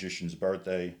 A Magician's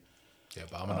Birthday. Yeah,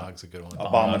 Abominog's a good one.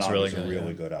 Abominog is a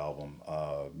really good album.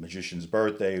 Magician's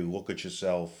Birthday, Look at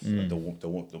Yourself, the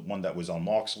one that was on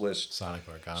Mark's list. Sonic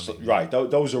Origami. So, right,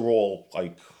 those are all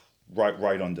like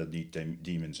right under the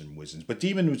Demons and Wizards. But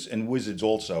Demons and Wizards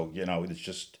also, it's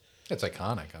just... It's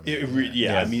iconic.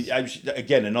 I mean,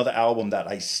 again, another album that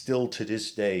I still to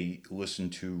this day listen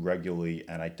to regularly,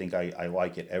 and I think I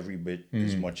like it every bit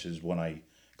as much as when I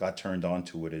got turned on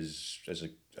to it as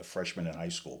a freshman in high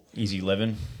school. Easy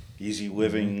Living.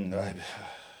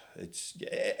 It's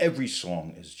every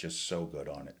song is just so good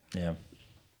on it.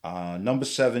 Yeah. Number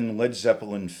 7, Led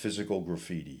Zeppelin, Physical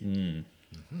Graffiti.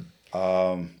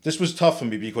 This was tough for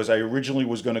me because I originally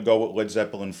was going to go with Led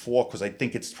Zeppelin 4 because I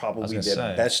think it's probably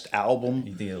their best album.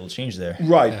 You think it'll change there?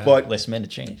 Right, but less men to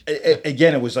change.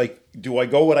 Again, it was like, do I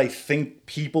go what I think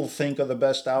people think are the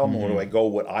best album, or do I go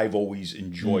what I've always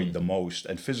enjoyed the most?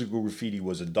 And Physical Graffiti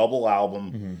was a double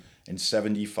album in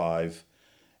 75,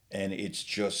 and it's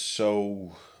just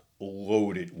so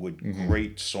loaded with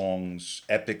great songs,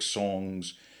 epic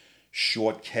songs.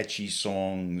 short, catchy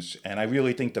songs. And I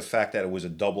really think the fact that it was a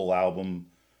double album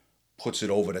puts it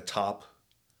over the top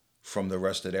from the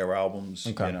rest of their albums,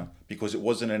 you know, because it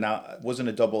wasn't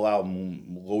a double album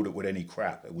loaded with any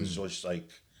crap. It was just like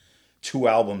 2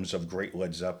 albums of great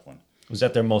Led Zeppelin. Was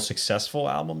that their most successful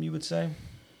album, you would say?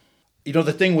 You know,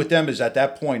 the thing with them is at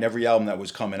that point, every album that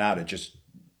was coming out, it just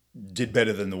did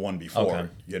better than the one before. Okay.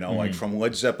 You know, like from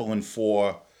Led Zeppelin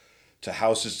 4 to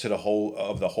Houses to the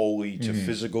Holy to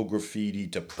Physical Graffiti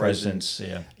to Presence.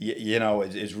 Yeah. You know,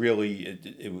 it's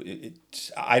really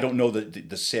I don't know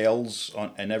the sales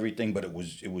and everything, but it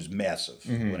was massive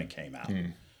when it came out.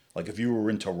 Like if you were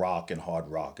into rock and hard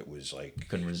rock, it was like you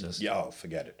couldn't resist. Yeah,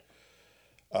 forget it.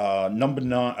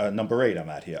 Number 8, I'm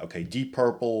at here. Okay, Deep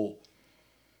Purple,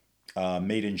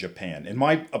 Made in Japan. In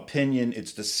my opinion,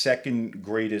 it's the second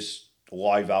greatest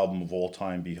live album of all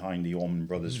time behind the Allman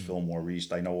Brothers' Fillmore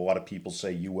East. I know a lot of people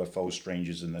say UFO,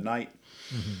 Strangers in the Night.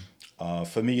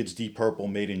 For me, it's Deep Purple,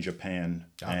 Made in Japan.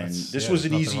 And this was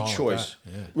an easy choice.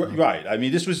 Yeah. Right. I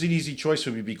mean, this was an easy choice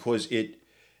for me because it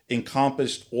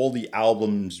encompassed all the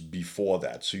albums before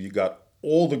that. So you got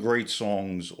all the great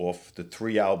songs off the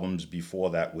 3 albums before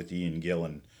that with Ian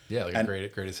Gillan. Yeah, like a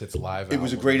greatest hits live. It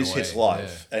was a greatest hits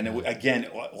live, and it, again,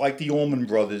 like the Allman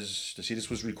Brothers. See, this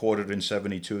was recorded in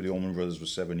 '72. The Allman Brothers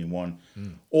was '71.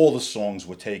 All the songs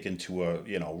were taken to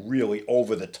a really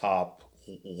over the top,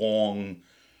 long,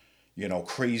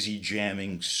 crazy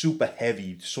jamming, super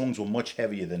heavy. The songs were much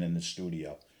heavier than in the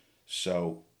studio,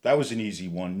 so that was an easy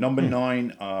one. Number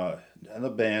 9, another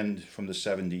band from the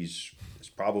 '70s. It's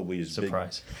probably as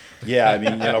surprise. Big. Yeah, I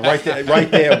mean,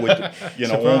 right there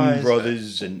with Allman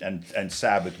Brothers and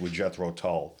Sabbath with Jethro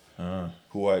Tull,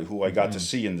 who I got to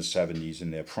see in the '70s in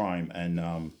their prime,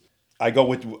 and I go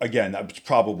with it's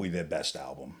probably their best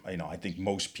album. I think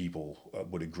most people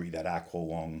would agree that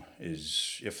Aqualung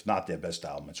is, if not their best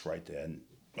album, it's right there, and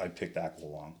I picked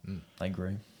Aqualung. I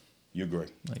agree. You agree?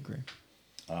 I agree.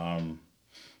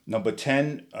 Number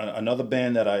 10, another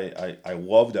band that I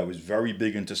loved. I was very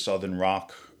big into Southern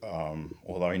rock,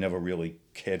 although I never really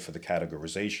cared for the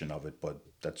categorization of it, but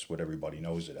that's what everybody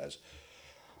knows it as.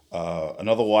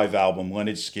 Another live album,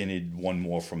 Lynyrd Skynyrd, One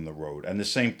More from the Road. And the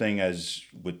same thing as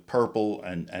with Purple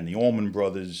and the Allman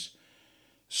Brothers.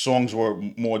 Songs were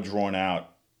more drawn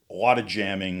out, a lot of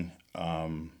jamming,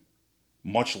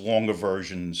 much longer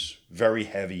versions, very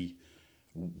heavy,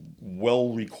 well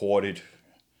recorded.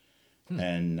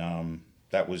 And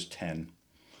that was 10.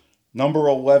 Number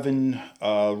 11,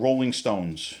 Rolling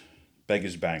Stones,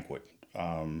 Beggar's Banquet.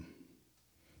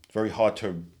 Very hard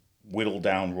to whittle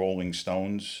down Rolling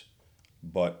Stones,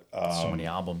 but so many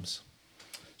albums.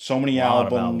 So many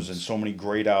albums and so many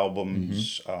great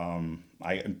albums.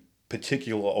 I in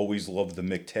particular always loved the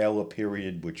Mick Taylor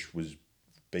period, which was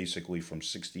basically from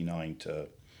 '69 to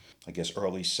I guess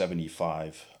early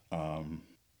 '75.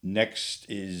 Next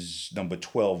is number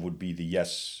 12 would be the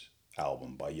Yes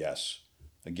album by Yes.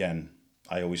 Again,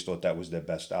 I always thought that was their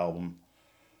best album.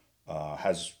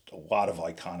 Has a lot of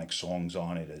iconic songs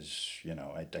on it. As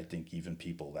I think even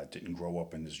people that didn't grow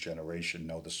up in this generation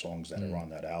know the songs that are on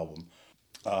that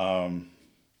album.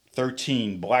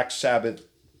 13, Black Sabbath,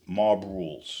 Mob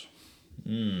Rules.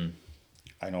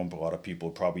 I know a lot of people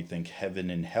probably think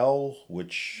Heaven and Hell,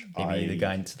 which maybe the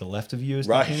guy to the left of you is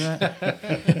right. thinking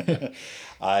that.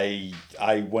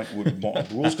 I went with Mob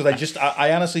Rules because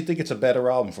I honestly think it's a better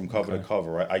album from cover to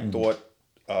cover. I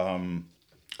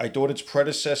thought its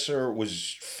predecessor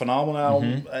was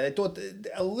phenomenal. I thought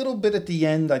a little bit at the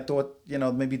end. I thought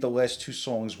maybe the last 2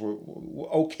 songs were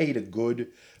okay to good,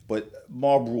 but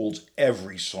Mob Rules,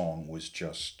 every song was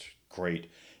just great.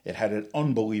 It had an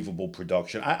unbelievable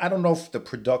production. I don't know if the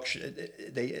production,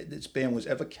 this band was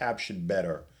ever captured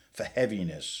better for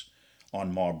heaviness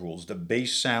on Mob Rules. The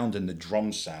bass sound and the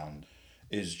drum sound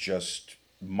is just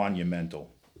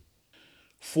monumental.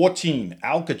 14,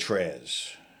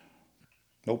 Alcatraz.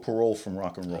 No Parole from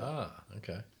Rock and Roll. Ah,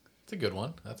 okay. It's a good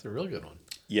one. That's a real good one.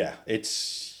 Yeah,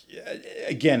 it's,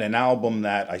 again, an album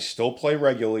that I still play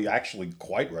regularly, actually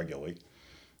quite regularly.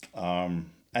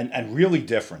 And really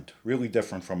different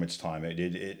from its time.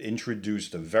 It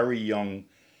introduced a very young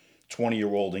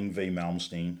 20-year-old Yngwie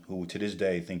Malmsteen, who to this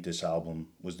day I think this album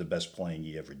was the best playing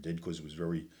he ever did because it was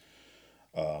very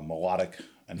melodic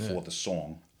and full of the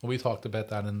song. We talked about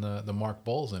that in the Mark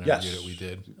Bowles interview that we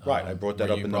did. Right, I brought that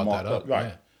up in the Mark Bowles.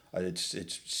 Right. Yeah.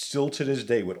 It's still to this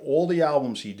day, with all the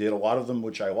albums he did, a lot of them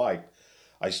which I liked,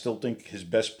 I still think his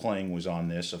best playing was on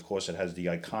this. Of course, it has the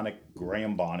iconic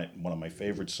Graham Bonnet, one of my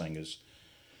favorite singers.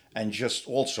 And just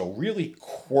also really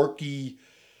quirky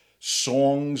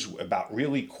songs about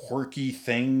really quirky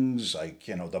things, like,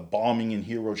 the bombing in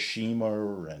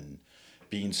Hiroshima and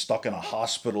being stuck in a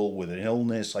hospital with an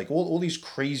illness, like all these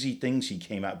crazy things he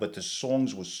came out. But the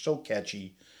songs were so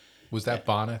catchy. Was that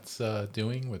Bonnet's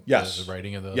doing with Yes. the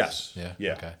writing of those? Yes.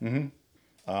 Yeah. Okay.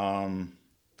 Mm-hmm.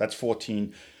 That's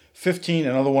 14. 15,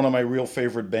 another one of my real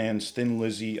favorite bands, Thin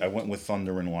Lizzy. I went with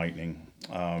Thunder and Lightning.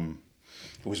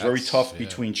 It was very tough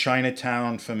between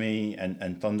Chinatown for me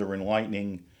and Thunder and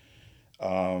Lightning.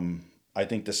 I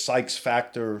think the Sykes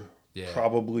factor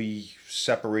probably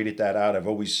separated that out. I've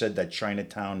always said that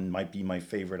Chinatown might be my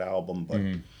favorite album, but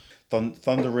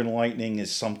Thunder and Lightning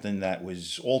is something that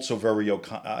was also very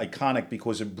iconic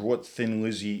because it brought Thin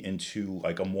Lizzy into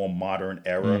like a more modern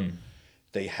era.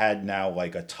 They had now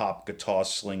like a top guitar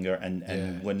slinger, and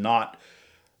Lynott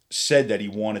said that he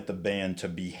wanted the band to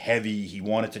be heavy. He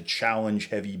wanted to challenge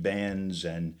heavy bands,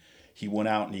 and he went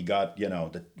out and he got,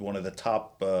 one of the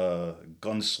top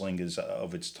gunslingers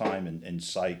of its time in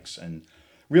Sykes, and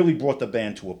really brought the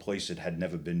band to a place it had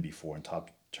never been before in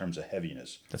terms of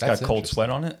heaviness. That's got Cold Sweat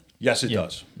on it? Yes, it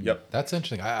does. Yep. That's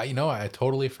interesting. I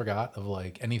totally forgot of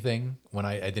like anything when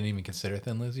I didn't even consider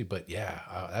Thin Lizzy, but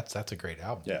that's a great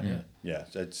album. Yeah.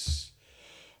 That's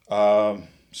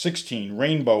 16.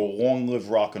 Rainbow, Long Live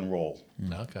Rock and Roll.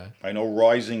 Okay. I know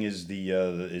Rising is the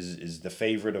is the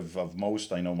favorite of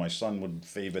most. I know my son would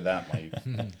favor that. My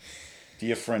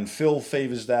dear friend Phil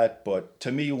favors that. But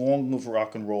to me, Long Live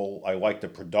Rock and Roll, I like the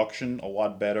production a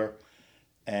lot better.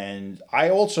 And I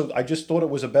just thought it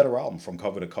was a better album from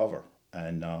cover to cover,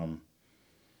 and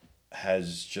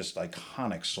has just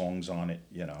iconic songs on it.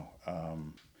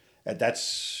 And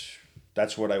that's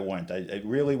what I went. It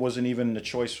really wasn't even a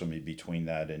choice for me between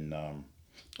that and.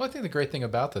 Well, I think the great thing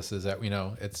about this is that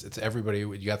it's everybody.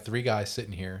 You got three guys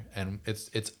sitting here, and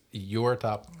it's your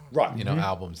top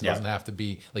albums. It doesn't have to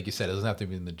be, like you said, it doesn't have to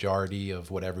be the majority of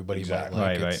what everybody might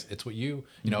like. It's what you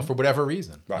for whatever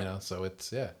reason. Right. So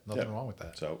it's nothing wrong with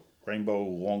that. So Rainbow,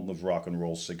 Long Live Rock and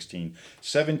Roll, 16.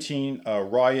 17,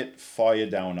 Riot, Fire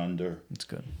Down Under. That's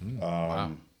good.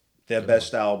 Wow. Their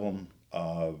best album.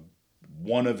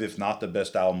 One of, if not the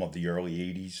best album of the early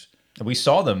 80s. We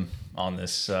saw them on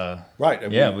this.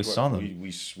 Right. We saw them.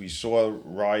 We saw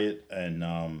Riot, and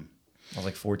I was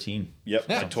like 14. Yep.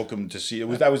 I took them to see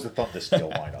it. That was the Thunder Steel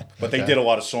lineup. But they did a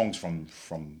lot of songs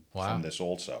from this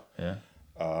also. Yeah.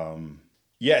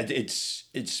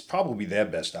 It's probably their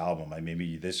best album.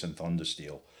 Maybe this and Thunder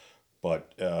Steel.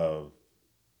 But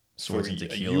Swords and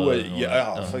Tequila.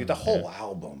 The whole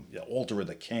album. Altar of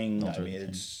the King.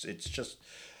 It's just,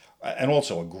 and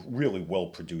also a really well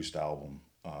produced album.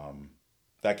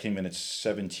 That came in at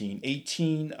 17.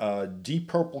 18, Deep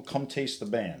Purple, Come Taste the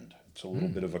Band. It's a little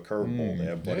bit of a curveball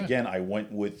there. But again, I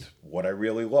went with what I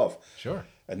really love. Sure.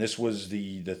 And this was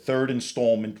the third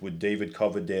installment with David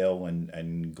Coverdale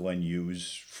and Glenn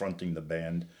Hughes fronting the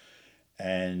band.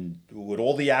 And with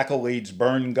all the accolades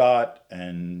Byrne got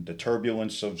and the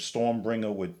turbulence of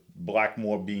Stormbringer, with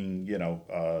Blackmore being,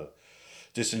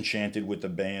 disenchanted with the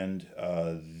band,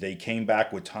 they came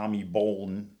back with Tommy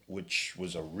Bolin, which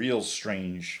was a real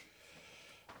strange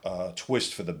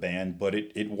twist for the band, but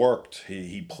it worked.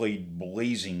 He played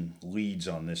blazing leads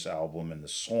on this album, and the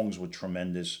songs were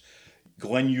tremendous.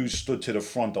 Glenn Hughes stood to the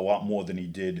front a lot more than he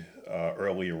did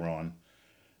earlier on.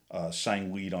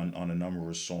 Sang lead on a number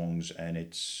of songs, and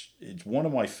it's one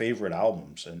of my favorite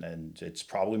albums, and it's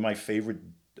probably my favorite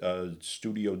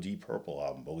studio Deep Purple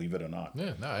album, believe it or not.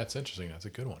 Yeah, no, that's interesting. That's a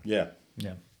good one. Yeah.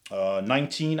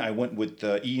 19, I went with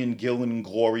Ian Gillan,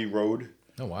 Glory Road.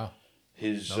 Oh, wow.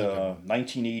 His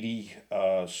 1980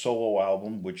 solo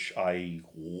album, which I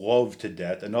love to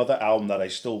death. Another album that I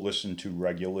still listen to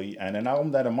regularly, and an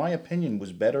album that, in my opinion,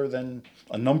 was better than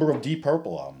a number of Deep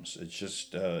Purple albums. It's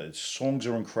just, its songs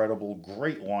are incredible.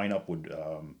 Great lineup with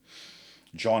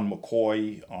John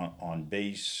McCoy on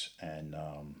bass, and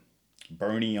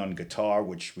Bernie on guitar,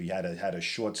 which we had a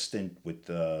short stint with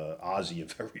Ozzy, a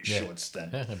very short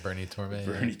stint. Bernie Torme.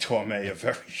 Bernie Torme, a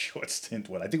very short stint.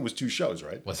 I think it was 2 shows,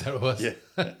 right? Was that what it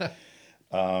was?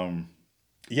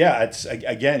 Yeah. It's,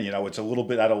 again, it's a little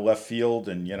bit out of left field,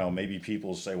 and maybe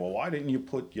people say, well, why didn't you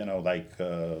put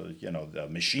the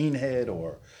Machine Head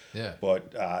or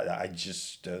But I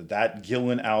just that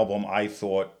Gillan album I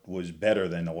thought was better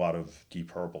than a lot of Deep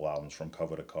Purple albums from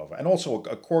cover to cover, and also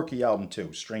a quirky album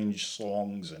too. Strange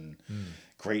songs and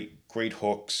great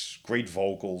hooks, great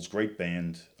vocals, great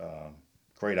band,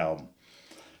 great album.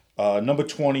 Number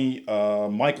 20,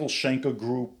 Michael Schenker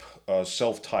Group,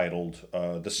 self-titled,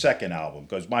 the second album,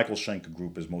 because Michael Schenker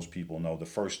Group, as most people know, the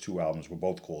first two albums were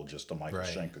both called just the Michael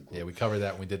Schenker Group. Yeah, we covered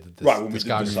that when we did the when we did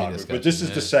the discography. But this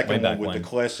is the second one with the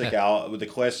classic with the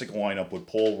classic lineup with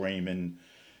Paul Raymond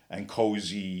and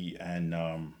Cozy and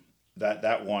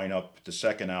that lineup. The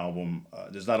second album,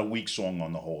 there's not a weak song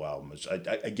on the whole album.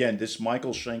 Again, this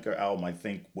Michael Schenker album, I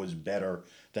think, was better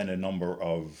than a number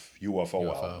of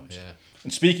UFO albums. Yeah.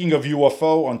 And speaking of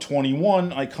UFO, on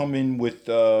 21, I come in with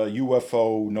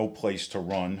UFO No Place to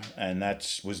Run. And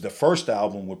that was the first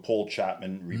album with Paul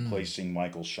Chapman replacing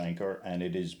Michael Schenker. And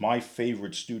it is my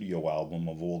favorite studio album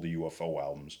of all the UFO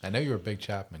albums. I know you're a big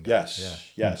Chapman guy.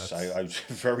 Yes. I was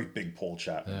a very big Paul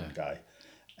Chapman guy.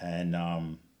 And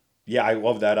I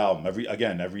love that album.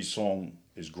 Every song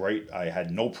is great. I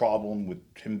had no problem with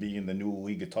him being the new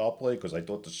lead guitar player because I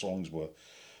thought the songs were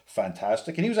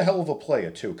fantastic. And he was a hell of a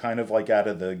player, too. Kind of like out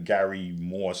of the Gary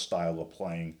Moore style of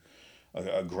playing.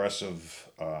 Aggressive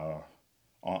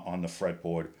on the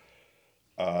fretboard.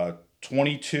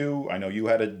 22, I know you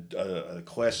had a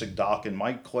classic Dokken.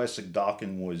 My classic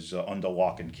Dokken was Under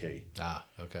Lock and Key. Ah,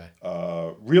 okay.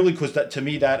 Really, because to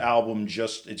me, that album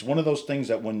it's one of those things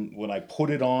that when I put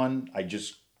it on, I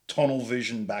just tunnel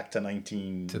vision back to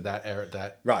to that era,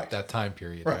 that time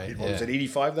period, right? Was it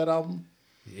 85, that album?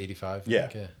 85? Yeah.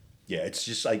 Yeah, it's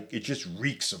just like, it just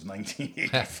reeks of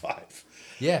 1985.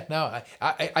 Yeah, no,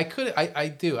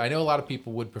 I do. I know a lot of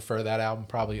people would prefer that album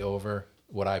probably over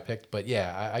what I picked, but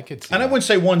yeah, I could see. And I wouldn't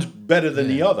say one's better than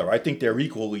the other. I think they're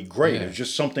equally great. Yeah. It's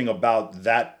just something about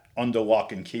that Under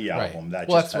Lock and Key album that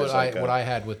that's what I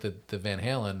had with the Van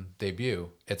Halen debut.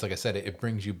 It's like I said, it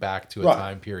brings you back to a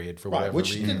time period for whatever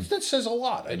reason. That says a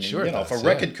lot. I mean, sure does, if a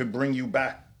record could bring you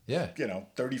back,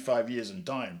 35 years in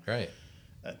time, right,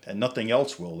 and nothing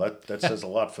else will. That says a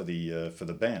lot for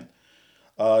the band.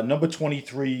 Number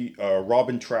 23,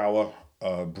 Robin Trower,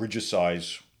 Bridge of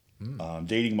Sighs.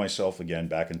 Dating myself again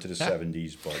back into the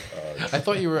 70s, but I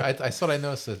thought you were. I thought I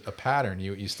noticed a pattern.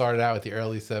 You started out with the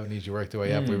early 70s, you worked your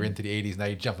way up. We were into the 80s. Now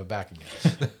you're jumping back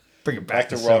again. Bring it back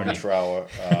to Robin Trower.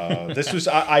 This was,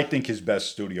 I think, his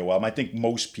best studio album. I think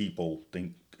most people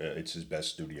think it's his best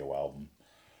studio album.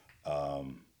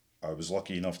 I was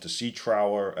lucky enough to see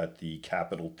Trower at the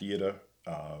Capitol Theater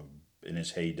in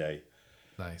his heyday.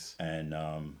 Nice. And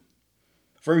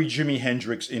very Jimi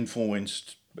Hendrix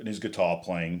influenced in his guitar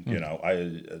playing.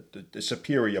 A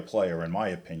superior player in my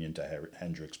opinion to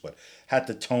Hendrix, but had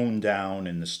the tone down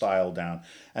and the style down,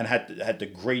 and had the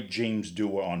great James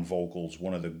Dewar on vocals,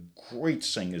 one of the great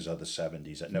singers of the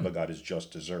 70s that never got his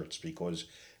just desserts because it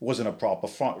wasn't a proper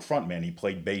front man. He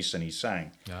played bass and he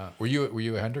sang. Were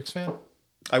you a Hendrix fan?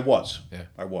 I was. Yeah.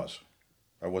 I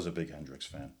was a big Hendrix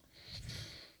fan.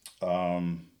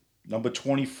 Number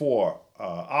 24,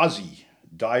 Ozzy,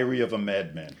 Diary of a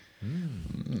Madman.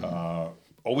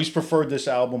 Always preferred this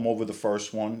album over the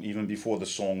first one, even before the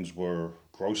songs were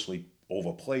grossly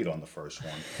overplayed on the first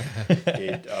one.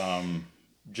 It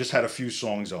just had a few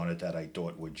songs on it that I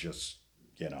thought were just,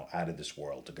 out of this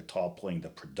world. The guitar playing, the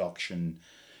production.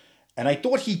 And I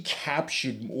thought he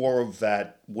captured more of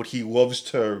that, what he loves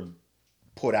to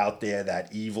put out there,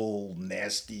 that evil,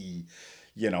 nasty,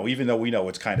 even though we know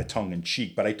it's kind of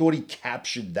tongue-in-cheek, but I thought he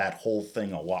captured that whole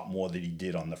thing a lot more than he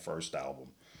did on the first album.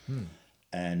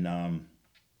 And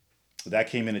that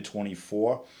came in at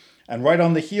 24. And right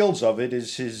on the heels of it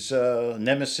is his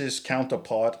nemesis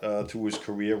counterpart through his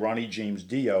career, Ronnie James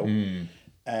Dio.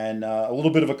 And a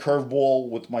little bit of a curveball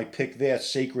with my pick there,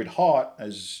 Sacred Heart.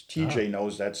 As TJ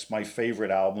knows, that's my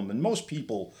favorite album. And most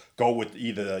people go with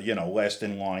either, Last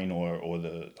in Line or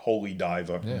the Holy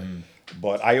Diver. Yeah.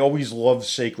 But I always loved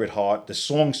Sacred Heart. The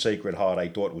song Sacred Heart I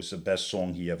thought was the best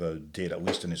song he ever did, at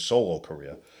least in his solo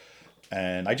career.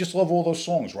 And I just love all those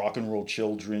songs. Rock and Roll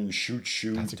Children, Shoot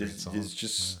Shoot. That's a great song. There's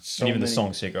just so even many. the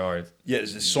song Sacred Heart. Yeah,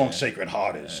 the song Sacred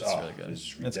Heart is really good.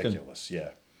 Is ridiculous. Yeah.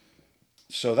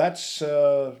 So that's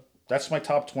my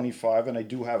top 25, and I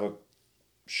do have a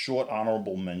short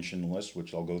honorable mention list,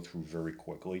 which I'll go through very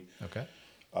quickly. Okay.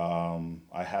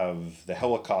 I have the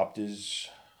Helicopters,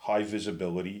 High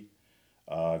Visibility.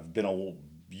 I've been a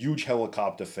huge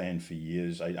Helicopter fan for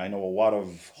years. I know a lot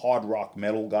of hard rock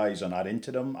metal guys are not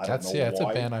into them. I don't know why. That's a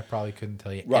band I probably couldn't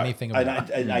tell you anything about.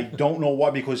 And I don't know why,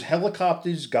 because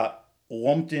Helicopters got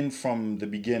lumped in from the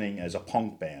beginning as a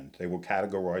punk band. They were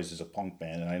categorized as a punk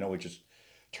band, and I know it just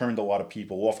turned a lot of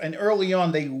people off. And early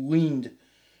on, they leaned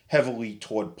heavily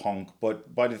toward punk,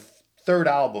 but by the third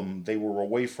album, they were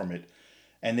away from it.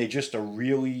 And they're just a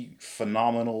really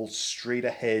phenomenal,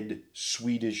 straight-ahead,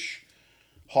 Swedish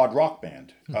hard rock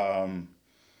band.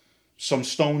 some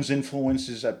Stones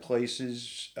influences at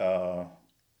places. And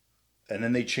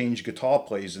then they changed guitar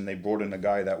players and they brought in a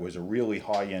guy that was a really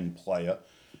high-end player.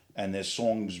 And their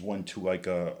songs went to like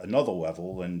another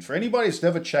level. And for anybody that's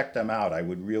never checked them out, I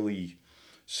would really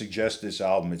suggest this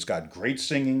album. It's got great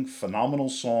singing, phenomenal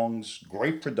songs,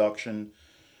 great production,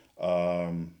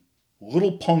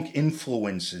 little punk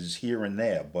influences here and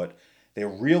there, but they're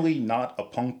really not a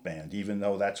punk band, even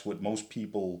though that's what most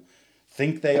people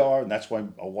think they are. And that's why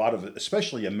a lot of it,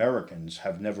 especially Americans,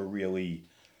 have never really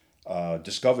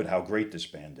discovered how great this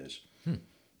band is.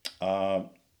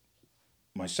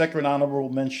 My second honorable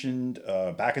mention,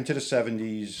 back into the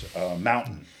 70s,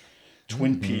 Mountain.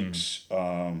 Twin Peaks,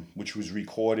 which was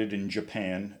recorded in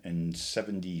Japan in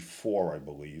 74, I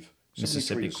believe.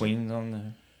 Mississippi Queen on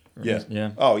there.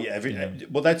 Yeah. Oh, yeah.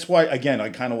 Well, that's why, again, I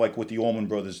kind of like what the Allman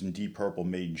Brothers and Deep Purple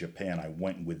made in Japan. I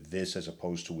went with this as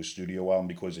opposed to a studio album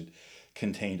because it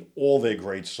contained all their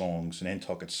great songs,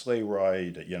 Nantucket Sleigh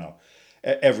Ride,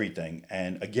 everything.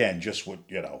 And again, just what,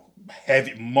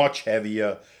 much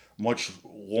heavier, much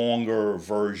longer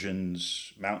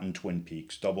versions, Mountain, Twin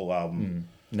Peaks, double album.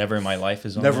 Never in My Life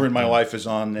is on Never in My Life is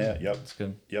on there. Yep. That's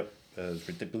good. Yep. I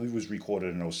believe it was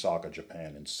recorded in Osaka,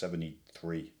 Japan in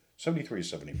 73. 73 or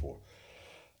 74.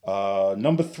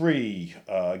 Number 3,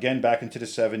 again, back into the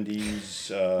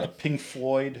 70s, Pink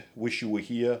Floyd, Wish You Were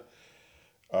Here.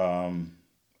 I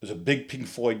was a big Pink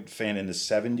Floyd fan in the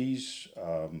 70s.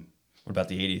 What about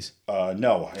the 80s?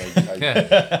 No.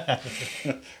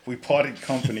 We parted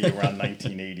company around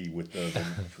 1980 with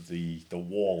the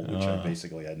Wall, which I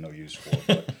basically had no use for.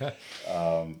 But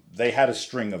they had a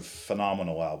string of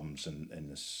phenomenal albums in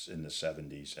the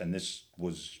 70s, and this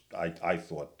was, I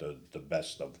thought, the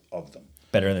best of them.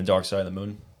 Better than Dark Side of the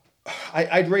Moon?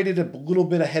 I'd rate it a little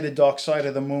bit ahead of Dark Side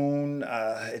of the Moon.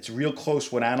 It's real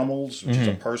close with Animals, which is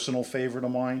a personal favorite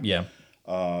of mine. Yeah.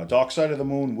 Dark Side of the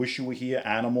Moon, Wish You Were Here,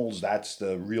 Animals, that's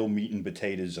the real meat and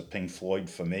potatoes of Pink Floyd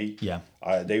for me. Yeah.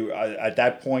 At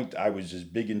that point, I was as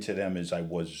big into them as I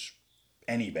was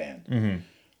any band.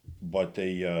 But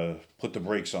they put the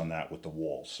brakes on that with the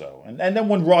Wall. So, and then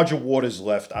when Roger Waters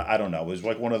left, I don't know, it was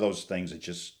like one of those things that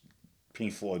just,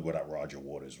 Pink Floyd without Roger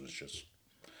Waters was just,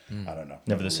 I don't know.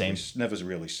 Never the same. Never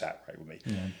really sat right with me.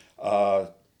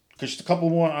 Just a couple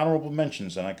more honorable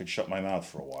mentions, and I could shut my mouth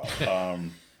for a while.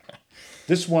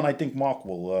 This one I think Mark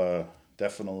will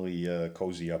definitely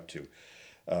cozy up to.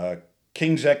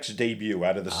 King's X debut,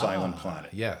 Out of the Silent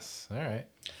Planet. Yes. All right.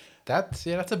 That's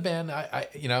a band I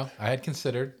had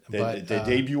considered. Their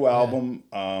debut album,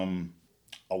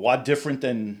 a lot different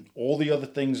than all the other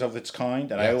things of its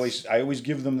kind, and yes. I always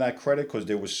give them that credit because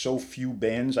there was so few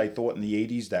bands I thought in the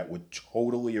 80s that were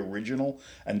totally original,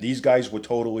 and these guys were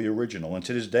totally original. And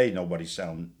to this day, nobody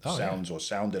sounds or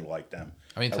sounded like them.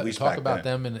 I mean, talk about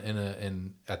them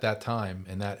in at that time,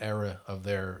 in that era of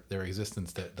their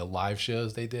existence, the live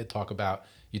shows they did. You talked about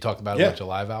a bunch of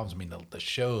live albums. I mean, the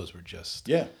shows were just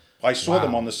I saw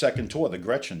them on the second tour, the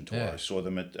Gretchen tour. I saw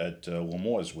them at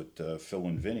L'Amour's with Phil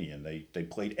and Vinny, and they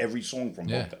played every song from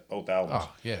both albums.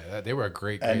 Oh yeah, they were a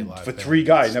great and live for band. 3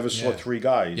 guys, never saw 3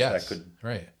 guys that could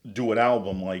do an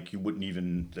album like you wouldn't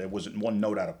even. There wasn't one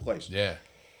note out of place. Yeah.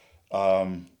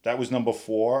 That was number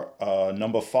 4.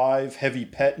 Number 5, Heavy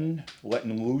Pettin',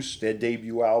 Letting Loose, their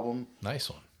debut album. Nice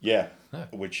one. Yeah,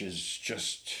 which is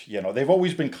just, they've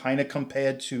always been kind of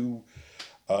compared to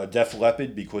Def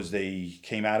Leppard because they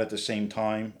came out at the same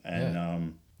time.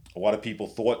 And a lot of people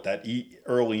thought that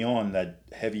early on that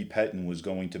Heavy Pettin' was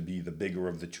going to be the bigger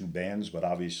of the 2 bands, but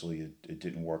obviously it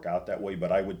didn't work out that way.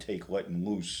 But I would take Letting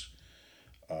Loose.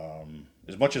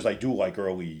 As much as I do like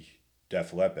early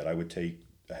Def Leppard, I would take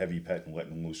Heavy Pettin'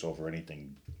 Letting Loose over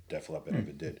anything Def Leppard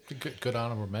ever did. Good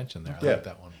honorable mention there. I like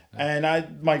that one. Yeah.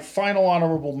 And my final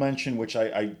honorable mention, which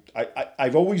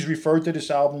I've always referred to this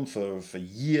album for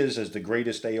years as the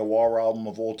greatest AOR album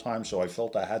of all time, so I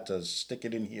felt I had to stick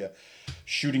it in here.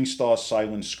 Shooting Star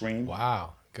Silent Scream.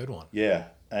 Wow, good one. Yeah.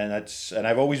 And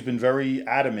I've always been very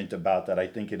adamant about that. I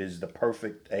think it is the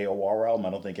perfect AOR album. I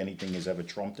don't think anything has ever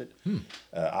trumped it.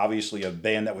 Obviously, a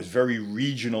band that was very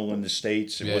regional in the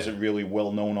States. It wasn't really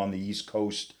well known on the East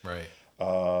Coast. Right.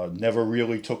 Never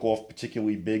really took off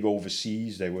particularly big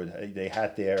overseas. They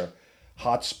had their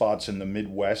hot spots in the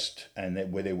Midwest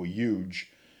where they were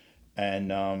huge, and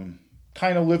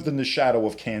kind of lived in the shadow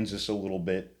of Kansas a little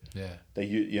bit. Yeah.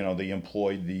 They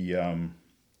employed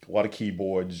a lot of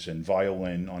keyboards and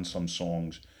violin on some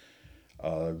songs.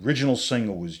 Original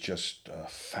singer was just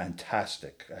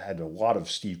fantastic. I had a lot of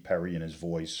Steve Perry in his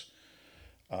voice.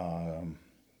 That's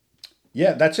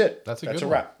it. That's a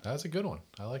wrap. That's a good one.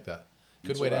 I like that.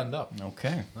 Good way to end up.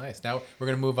 Okay. Nice. Now we're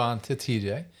going to move on to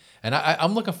TJ. And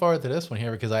I'm looking forward to this one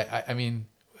here because I mean,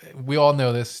 we all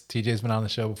know this. TJ's been on the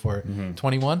show before.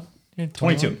 21?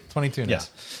 22. 22 now. Yes.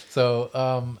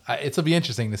 So it'll be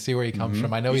interesting to see where he comes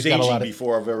from. I know he's got aging a lot of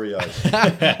before our very eyes.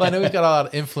 well, I know he's got a lot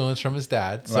of influence from his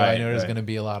dad, so I know there's right. going to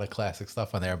be a lot of classic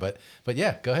stuff on there. But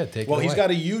yeah, go ahead, take it Well, away. he's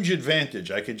got a huge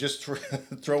advantage. I could just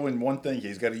throw in one thing.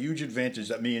 He's got a huge advantage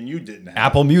that me and you didn't have.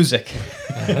 Apple Music.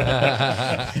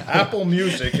 Apple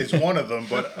Music is one of them,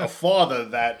 but a father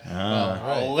that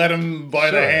led him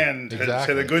by the hand to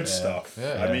the good stuff.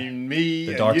 Yeah. I mean, me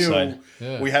The and dark you, side.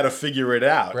 Yeah. we had to figure it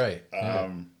out. Right.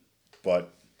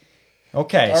 But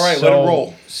Okay. all right, let it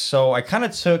roll. So I kind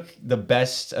of took the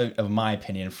best of my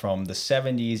opinion from the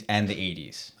 70s and the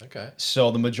 80s. Okay.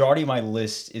 So the majority of my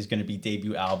list is going to be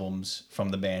debut albums from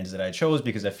the bands that I chose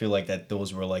because I feel like that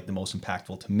those were like the most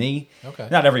impactful to me. Okay.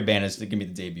 Not every band is going to be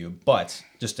the debut, but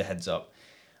just a heads up.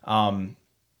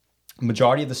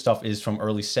 Majority of the stuff is from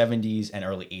early 70s and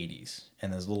early 80s,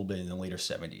 and there's a little bit in the later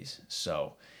 70s.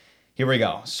 So here we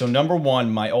go. So number one,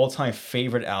 my all-time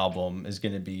favorite album is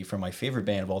going to be from my favorite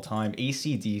band of all time,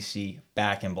 AC/DC,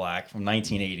 Back in Black from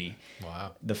 1980.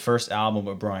 Wow. The first album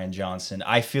with Brian Johnson.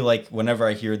 I feel like whenever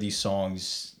I hear these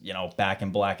songs, Back in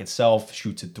Black itself,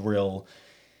 Shoot to Thrill,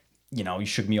 You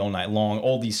Shook Me All Night Long,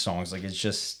 all these songs, like it's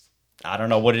just, I don't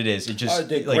know what it is. It just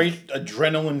they're great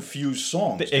adrenaline-fused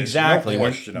songs. There's exactly. No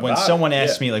question when about someone it.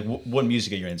 asks me like, what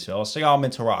music are you into? I'll say, I'm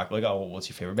into rock. Like, oh, well, what's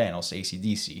your favorite band? I'll say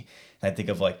AC/DC. And I think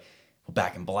of like,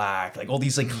 Back in Black, like all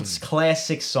these like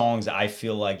classic songs that I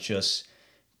feel like just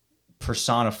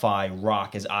personify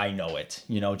rock as I know it.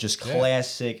 Just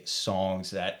classic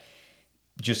songs that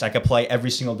just I could play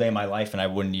every single day of my life and I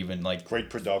wouldn't even like Great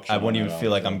production. I wouldn't even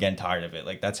feel like I'm getting tired of it.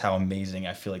 Like that's how amazing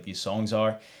I feel like these songs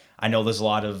are. I know there's a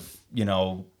lot of,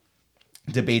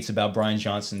 debates about Brian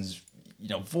Johnson's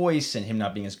voice and him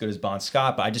not being as good as Bon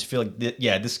Scott, but I just feel like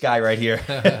this guy right here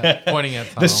Pointing at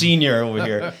Tom. the senior over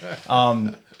here.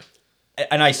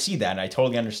 And I see that, and I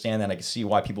totally understand that. I can see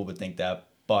why people would think that,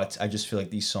 but I just feel like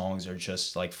these songs are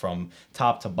just like from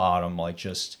top to bottom, like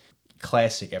just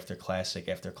classic after classic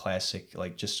after classic,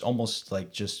 like just almost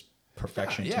like just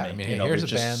perfection to me. I mean, here's a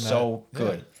just band so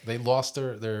good. They lost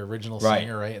their original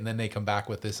singer, right? And then they come back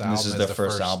with this album. This is their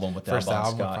first album with that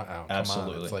Bon Scott. Come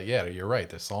Absolutely. on. It's like, yeah, you're right.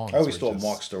 The songs. I always thought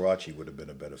Mark Storace would have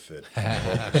been a better fit.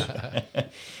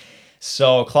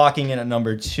 So clocking in at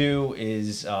number 2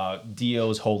 is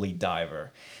Dio's Holy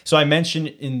Diver. So I mentioned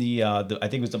in the I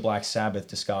think it was the Black Sabbath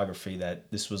discography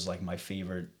that this was like my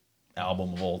favorite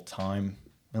album of all time.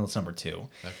 Well, it's number 2.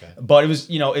 Okay. But it was,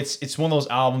 it's one of those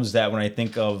albums that when I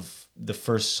think of the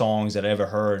first songs that I ever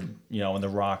heard, in the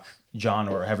rock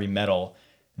genre or heavy metal,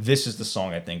 this is the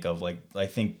song I think of. Like, I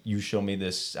think you showed me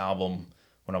this album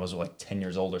when I was like 10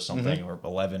 years old or something, or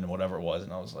 11, whatever it was.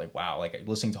 And I was like, wow, like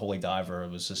listening to Holy Diver, it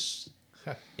was just,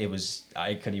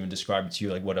 I couldn't even describe it to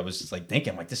you, like what I was like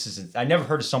thinking. Like, I never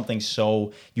heard of something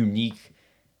so unique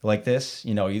like this.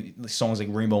 Songs like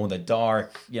Rainbow in the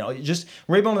Dark, just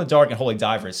Rainbow in the Dark and Holy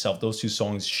Diver itself, those two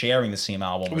songs sharing the same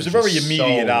album. It was a very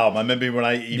immediate album. I remember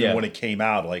when it came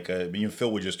out, like me and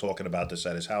Phil were just talking about this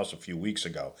at his house a few weeks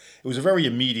ago. It was a very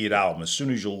immediate album. As soon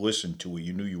as you listened to it,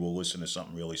 you knew you were listening to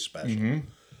something really special. Mm-hmm.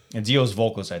 And Dio's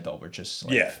vocals, I thought, were just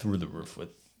through the roof with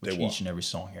each and every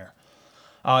song here.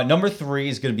 Number 3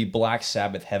 is going to be Black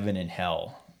Sabbath, Heaven and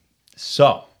Hell.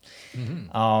 So,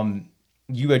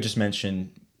 you had just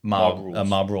mentioned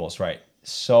Mob Rules, right?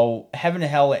 So, Heaven and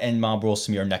Hell and Mob Rules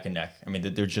to me are neck and neck. I mean,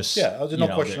 they're just... Yeah, there's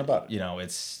no question about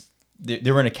it.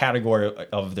 They're in a category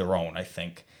of their own, I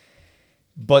think.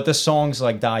 But the songs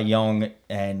like Die Young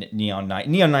and Neon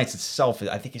Nights itself,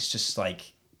 I think it's just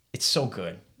like... It's so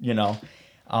good,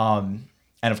 And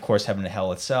of course, Heaven and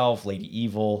Hell itself, Lady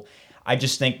Evil. I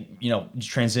just think,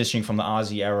 transitioning from the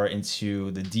Ozzy era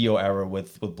into the Dio era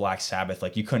with Black Sabbath,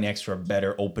 like you couldn't ask for a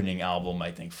better opening album,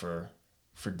 I think, for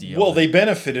Dio. Well, they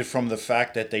benefited from the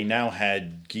fact that they now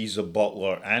had Geezer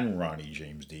Butler and Ronnie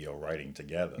James Dio writing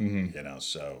together.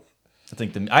 So I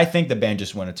think the band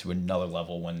just went into another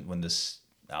level when this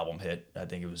album hit. I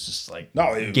think it was just like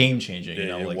game changing.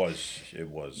 It was.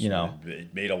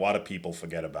 It made a lot of people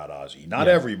forget about Ozzy. Not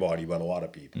everybody, but a lot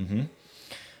of people. Mm-hmm.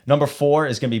 Number 4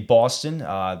 is going to be Boston,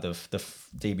 the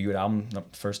debut album, the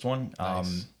first one.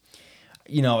 Nice.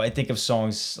 I think of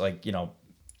songs like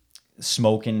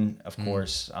Smokin', of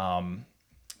course,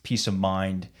 Peace of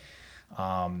Mind.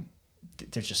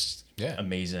 They're just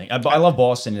amazing. I love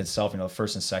Boston itself. The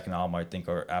first and second album I think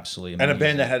are absolutely amazing. And a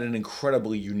band that had an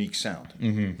incredibly unique sound.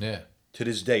 Mm-hmm. Yeah. To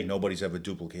this day, nobody's ever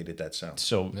duplicated that sound.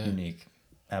 So unique.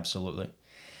 Absolutely.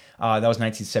 That was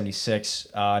 1976.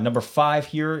 Number 5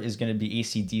 here is going to be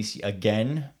AC/DC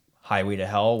again, Highway to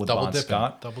Hell with Bon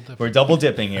Scott. We're double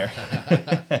dipping here.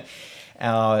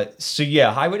 So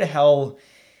yeah, Highway to Hell,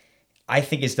 I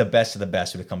think is the best of the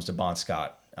best when it comes to Bon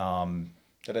Scott.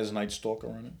 That has Night Stalker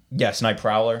on it? Yes, Night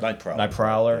Prowler. Night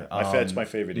Prowler. Yeah. It's my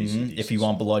favorite AC/DC. If You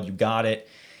Want Blood, You Got It.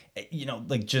 You know,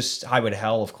 like just Highway to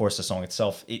Hell, of course, the song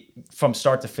itself, from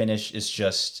start to finish is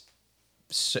just,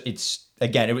 it's,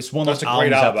 again, it was one of those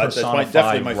albums that personified That's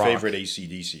definitely my rock. favorite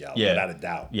AC/DC album, without a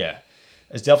doubt. Yeah.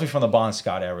 It's definitely from the Bon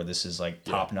Scott era. This is like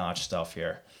top-notch stuff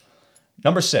here.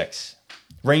 Number 6,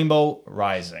 Rainbow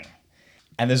Rising.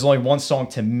 And there's only one song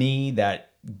to me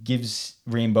that gives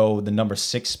Rainbow the number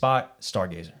 6 spot,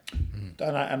 Stargazer.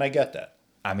 And I get that.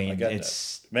 I mean,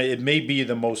 it may be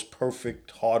the most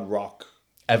perfect hard rock,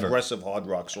 aggressive hard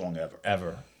rock song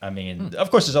ever. I mean,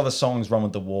 of course, there's other songs, Run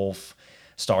with the Wolf,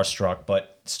 Starstruck,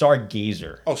 but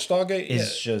Stargazer. Oh, Stargazer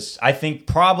is just, I think,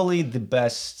 probably the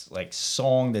best like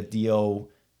song that Dio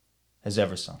has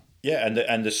ever sung. Yeah,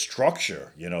 and the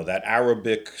structure, you know, that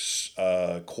Arabic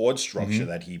chord structure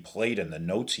that he played and the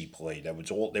notes he played,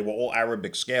 they were all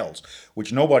Arabic scales,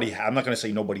 which I'm not going to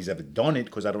say nobody's ever done it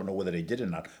because I don't know whether they did it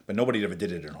or not, but nobody ever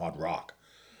did it in hard rock.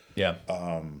 Yeah.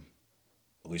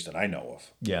 At least that I know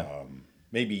of. Yeah.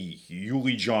 Maybe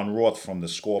Uli John Roth from the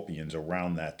Scorpions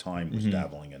around that time was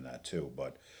dabbling in that too.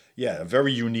 But yeah, a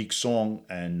very unique song,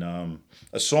 and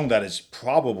a song that has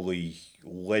probably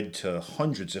led to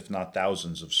hundreds, if not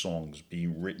thousands, of songs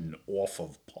being written off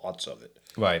of parts of it.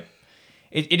 Right.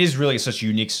 It is really such a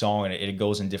unique song, and it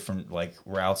goes in different like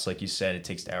routes, like you said. It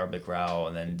takes the Arabic route,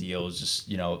 and then Dio's just,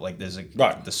 you know, like there's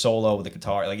the solo with the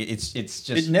guitar, like it's just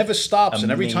it never stops, amazing.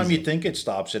 And every time you think it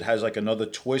stops, it has like another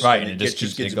twist, right? And it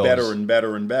just gets better and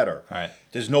better and better. Right.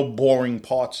 There's no boring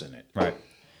parts in it. Right.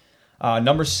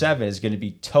 Number 7 is going to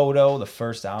be Toto, the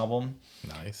first album.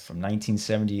 Nice. From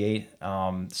 1978.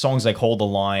 Songs like Hold the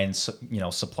Line, you know,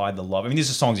 Supply the Love. I mean,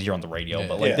 these are songs you hear on the radio,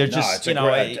 but like they're just, you know.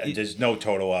 There's no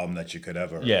Toto album that you could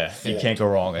ever. Yeah, you can't go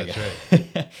wrong, I guess.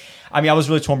 Right. I mean, I was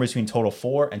really torn between Toto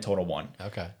 4 and Toto 1.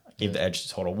 Okay. I gave the edge to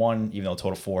Toto 1, even though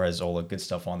Toto 4 has all the good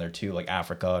stuff on there too, like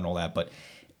Africa and all that. But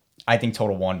I think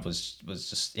Toto 1 was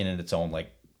just in its own,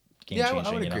 like, game-changing.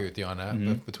 I would agree with you on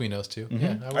that, between those two.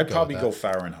 Yeah, I'd probably go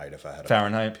Fahrenheit if I had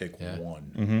to pick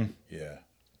one. Yeah.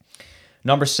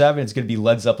 Number 7 is going to be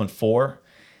Led Zeppelin 4.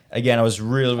 Again, I was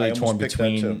really torn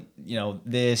between, you know,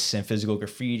 this and Physical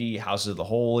Graffiti, Houses of the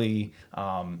Holy,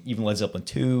 even Led Zeppelin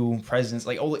 2, Presidents.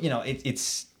 Like, you know,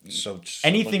 it's so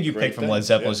anything you pick from Led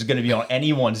Zeppelin is going to be on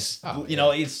anyone's, you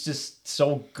know, it's just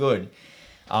so good.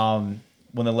 When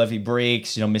the Levee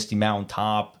Breaks, you know, Misty Mountain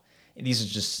Top. These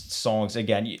are just songs,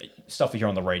 again, stuff you hear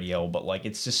on the radio, but like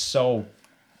it's just so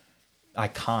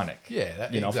iconic.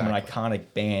 Yeah, you know, from an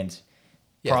iconic band.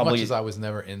 Yeah, probably, as much as I was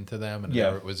never into them and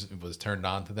never was turned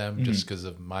on to them just because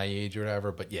of my age or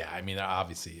whatever. But yeah, I mean,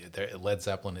 obviously, Led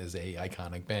Zeppelin is a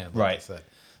iconic band, like I said.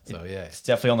 So yeah, it's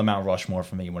definitely on the Mount Rushmore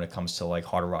for me when it comes to like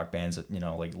harder rock bands. You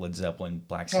know, like Led Zeppelin,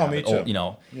 Black Sabbath. Oh, me too. You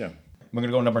know, yeah. We're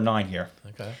gonna go number 9 here.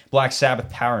 Okay. Black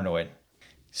Sabbath, Paranoid.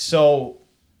 So,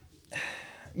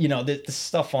 you know, the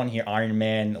stuff on here, Iron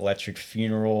Man, Electric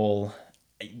Funeral,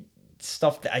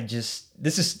 stuff that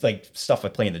this is like stuff I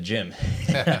play in the gym.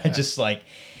 Just like,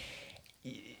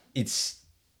 it's,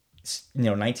 you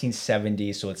know,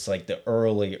 1970, so it's like the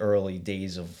early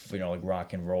days of, you know, like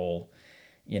rock and roll.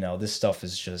 You know, this stuff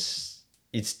is just,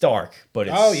 it's dark, but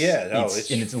it's,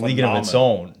 it's in its league of its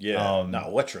own. Yeah,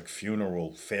 Electric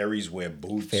Funeral, Fairies Wear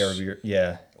Boots.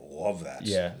 Yeah. Love that.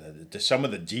 Yeah. Some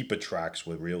of the deeper tracks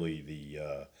were really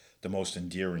the most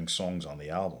endearing songs on the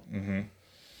album. Mm-hmm.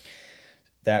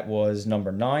 That was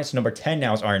number 9. So number 10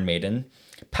 now is Iron Maiden,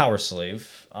 Power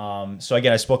Slave. So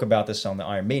again, I spoke about this on the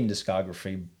Iron Maiden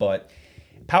discography, but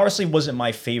Power Slave wasn't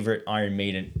my favorite Iron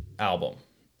Maiden album.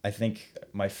 I think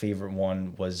my favorite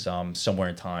one was Somewhere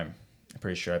in Time. I'm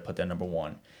pretty sure I put that number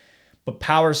 1. But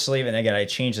Power Slave, and again, I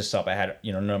changed this up. I had,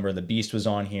 you know, Number of the Beast was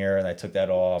on here, and I took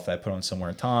that off. I put on Somewhere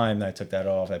in Time, then I took that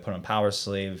off. I put on Power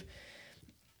Slave.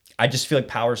 I just feel like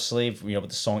Power Slave, you know,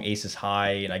 with the song Aces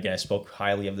High, and again, I spoke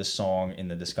highly of this song in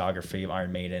the discography of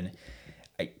Iron Maiden.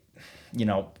 You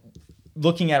know,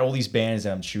 looking at all these bands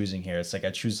that I'm choosing here, it's like I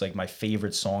choose like my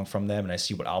favorite song from them, and I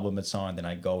see what album it's on, then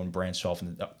I go and branch off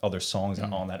into other songs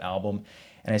on that album.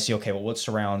 And I see, okay, well, what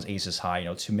surrounds Aces High? You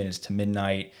know, 2 Minutes to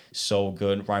Midnight, So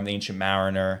Good, Rhyme the Ancient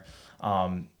Mariner.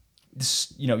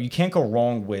 This, you know, you can't go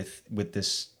wrong with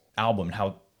this album,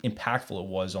 how impactful it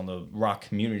was on the rock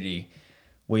community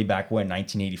way back when,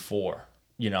 1984.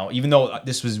 You know, even though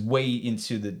this was way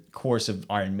into the course of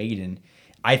Iron Maiden,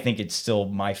 I think it's still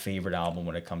my favorite album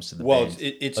when it comes to the band. Well,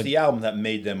 it's the album that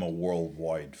made them a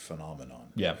worldwide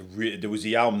phenomenon. Yeah. There was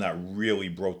the album that really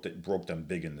broke them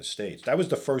big in the States. That was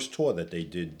the first tour that they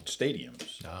did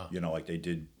stadiums. Like they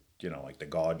did, like the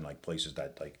Garden, like places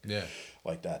that like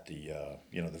that. The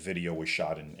the video was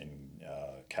shot in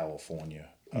California.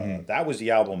 That was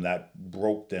the album that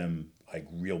broke them like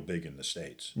real big in the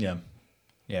States. Yeah.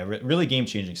 Yeah, really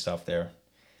game-changing stuff there.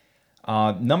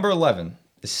 Number 11,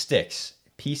 The Styx,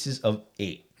 Pieces of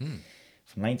 8, from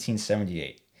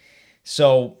 1978.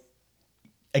 So,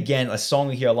 again, a song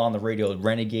we hear a lot on the radio,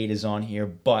 Renegade is on here,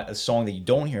 but a song that you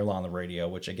don't hear a lot on the radio,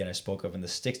 which, again, I spoke of in the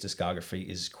Styx discography,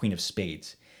 is Queen of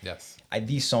Spades. Yes.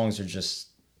 These songs are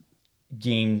just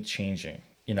game-changing,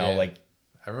 like...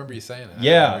 I remember you saying that.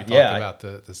 Yeah, about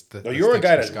the you're a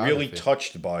guy that's really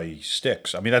touched by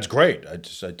Styx. I mean, that's great.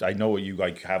 I know you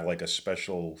like have like a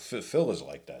special fillers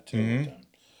like that too. Mm-hmm.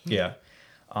 Yeah,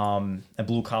 and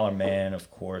Blue Collar Man, of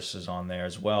course, is on there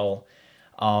as well.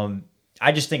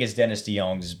 I just think it's Dennis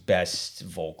DeYoung's best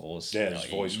vocals. Yeah, his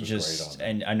voice was great on that.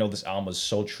 And I know this album was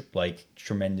so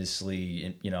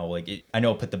tremendously, I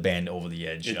know it put the band over the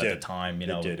edge at the time.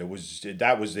 It did.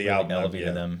 That was the really album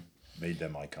elevated them. Made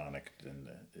them iconic in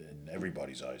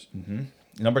everybody's eyes. Mm-hmm.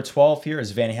 Number 12 here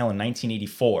is Van Halen,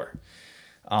 1984.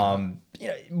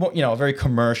 A very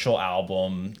commercial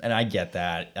album, and I get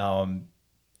that.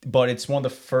 But it's one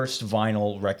of the first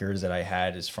vinyl records that I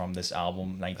had is from this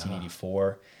album,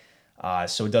 1984.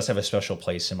 So it does have a special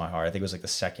place in my heart. I think it was like the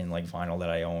second vinyl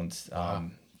that I owned.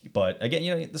 But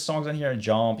again, the songs on here,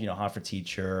 Jump, Hot for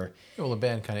Teacher. Well, the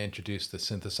band kind of introduced the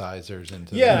synthesizers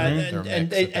into their mix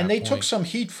and they took some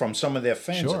heat from some of their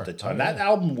fans at the time. That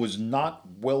album was not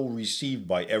well received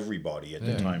by everybody at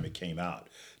the time it came out.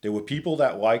 There were people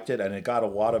that liked it, and it got a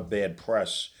lot of bad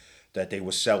press that they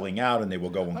were selling out and they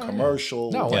were going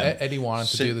commercial. No, Eddie wanted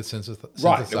to do the synthesizer.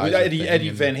 Right, Eddie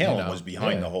Van Halen was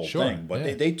behind the whole thing,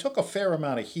 but they took a fair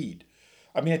amount of heat.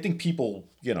 I mean, I think people,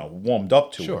 warmed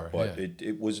up to it, but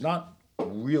it was not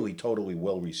really totally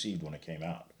well received when it came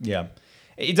out. Yeah.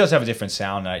 It does have a different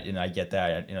sound, and I get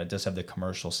that. It does have the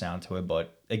commercial sound to it,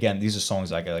 but again, these are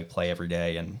songs I could play every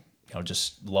day and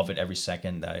just love it every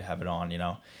second that I have it on.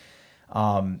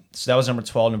 So that was number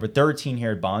 12. Number 13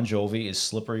 here at Bon Jovi is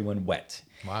 "Slippery When Wet."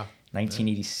 Wow.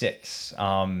 1986.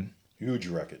 Huge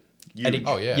record.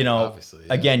 Obviously.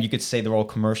 Yeah. Again, you could say they're all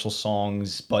commercial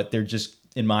songs, but they're just,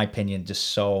 in my opinion, just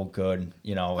so good.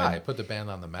 It put the band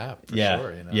on the map for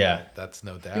sure. That's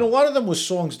no doubt. A lot of them were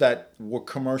songs that were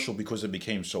commercial because they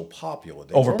became so popular.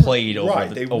 They overplayed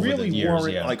over they over really the years.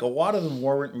 Weren't a lot of them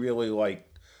weren't really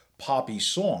poppy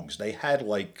songs. They had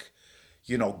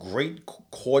great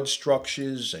chord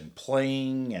structures and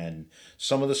playing, and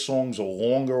some of the songs are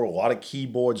longer, a lot of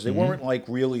keyboards. They weren't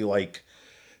really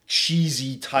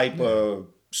cheesy type of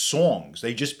songs.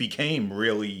 They just became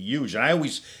really huge. And I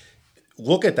always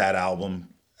look at that album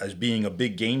as being a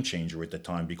big game changer at the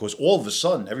time, because all of a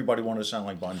sudden everybody wanted to sound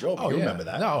like Bon Jovi. You remember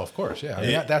that? No, of course, yeah. I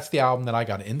mean, that's the album that I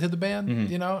got into the band,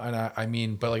 and I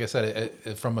mean, but like I said,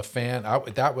 from a fan,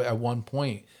 at one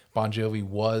point, Bon Jovi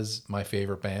was my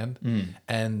favorite band,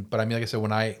 but I mean, like I said,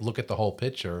 when I look at the whole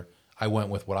picture, I went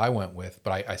with what I went with,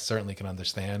 but I certainly can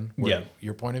understand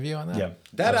your point of view on that. Yeah,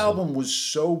 that album was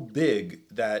so big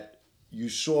that you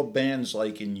saw bands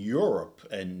in Europe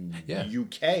and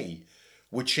UK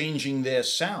were changing their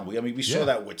sound. I mean, we saw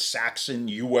that with Saxon,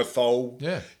 UFO.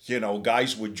 Yeah.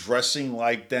 Guys were dressing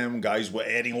like them. Guys were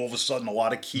adding all of a sudden a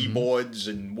lot of keyboards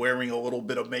and wearing a little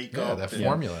bit of makeup. Yeah, that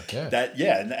formula.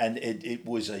 And it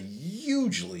was a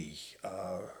hugely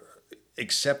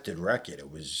accepted record.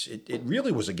 It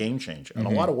really was a game changer in a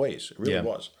lot of ways. It really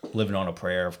was. Living on a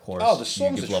Prayer, of course. Oh, the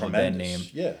songs are tremendous. Name.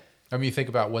 Yeah. I mean, you think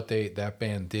about what that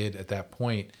band did at that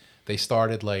point. They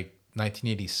started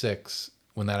 1986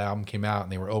 when that album came out,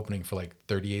 and they were opening for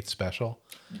 38 Special.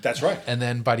 That's right. And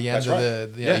then by the end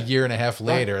of a year and a half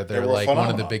later, they're one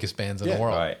of the biggest bands in the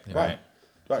world. Right.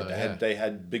 So, they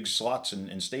had big slots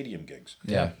in stadium gigs.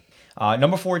 Yeah.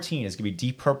 Number 14 is going to be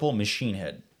Deep Purple, Machine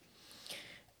Head.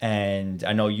 And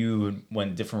I know you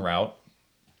went a different route.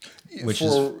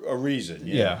 For a reason,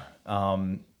 yeah.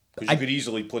 Because I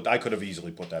could have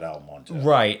easily put that album on too.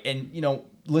 Right. And,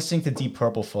 listening to Deep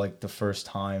Purple for the first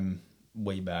time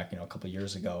way back, a couple of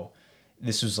years ago,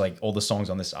 this was all the songs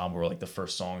on this album were the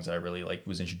first songs that I really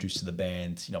was introduced to the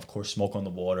band. Of course, Smoke on the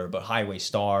Water, but Highway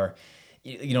Star,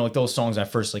 those songs when I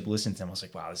first listened to them, I was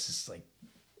like, wow,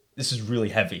 this is really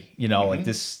heavy.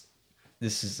 This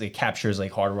is, it captures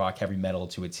hard rock, heavy metal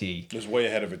to a T. It was way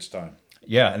ahead of its time.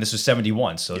 Yeah, and this was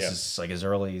 71, so this is as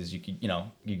early as you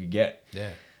could get. Yeah.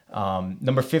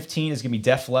 Number 15 is gonna be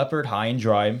Def Leppard, High and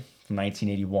Dry, from from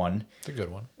 1981. It's a good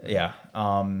one. Yeah.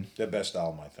 Their best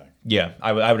album, I think. Yeah,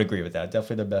 I would agree with that.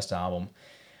 Definitely their best album.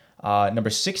 Number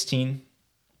 16,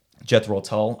 Jethro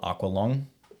Tull, Aqualung,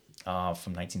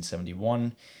 from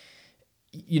 1971.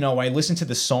 When I listened to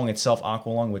the song itself,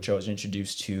 Aqualung, which I was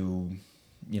introduced to,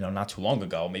 not too long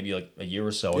ago, maybe like a year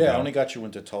or so ago. Yeah, I only got you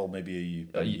into Tull maybe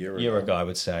a year ago, I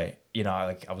would say.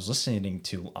 I was listening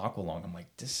to Aqualung. I'm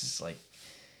like, this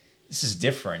is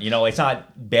different. It's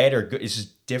not bad or good. It's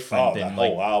just different than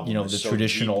like the so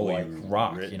traditional like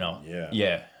rock. Written.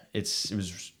 Yeah. It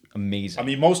was amazing. I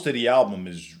mean, most of the album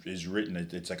is written.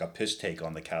 It's like a piss take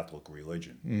on the Catholic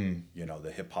religion.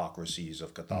 The hypocrisies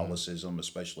of Catholicism,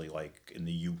 especially like in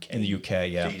the UK. In the UK,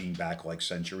 yeah, dating back like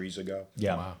centuries ago.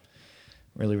 Yeah, wow.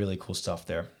 Really, really cool stuff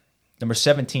there. Number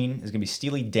 17 is gonna be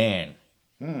Steely Dan.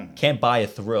 Can't Buy a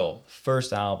Thrill,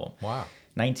 first album. Wow.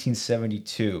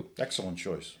 1972. Excellent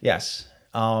choice. Yes.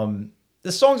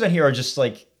 The songs on here are just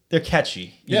like they're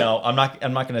catchy. I'm not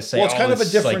gonna say. Well, it's kind of a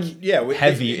different, like,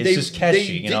 heavy. It's just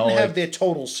catchy. They didn't have their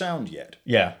total sound yet.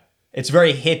 Yeah, it's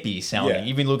very hippie sounding. Yeah.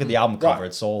 Even look at the album cover;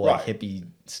 it's all like hippie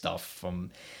stuff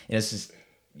from. This is.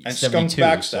 And Skunk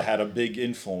Baxter had a big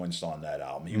influence on that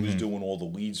album. He was doing all the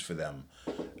leads for them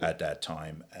at that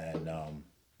time, and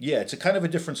it's a kind of a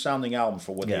different sounding album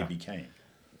for what they became.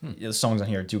 The songs on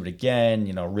here, Do It Again,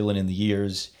 Reeling in the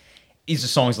Years. These are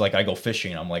songs like I go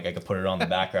fishing. I'm like I could put it on the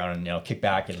background and kick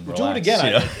back and relax. Do It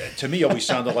Again. To me, always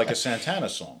sounded like a Santana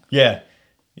song. Yeah.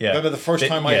 Remember the first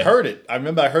time I heard it? I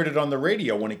remember I heard it on the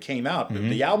radio when it came out.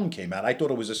 The album came out. I thought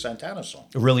it was a Santana song.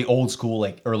 A really old school,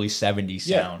 like early 70s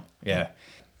sound. Yeah.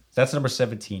 That's number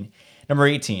 17. Number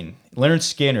 18, Lynyrd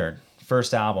Skynyrd,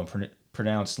 first album,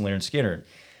 pronounced Lynyrd Skynyrd,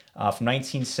 from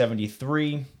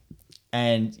 1973.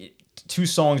 And two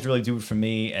songs really do it for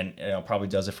me, and probably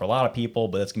does it for a lot of people,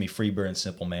 but that's going to be Freebird and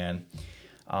Simple Man,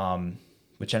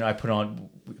 which I know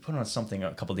we put on something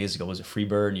a couple of days ago. Was it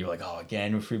Freebird? And you were like, oh,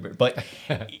 again, Freebird. But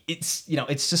it's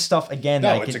just stuff, again,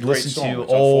 that I could listen to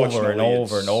over and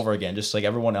over and over again, just like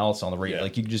everyone else on the radio.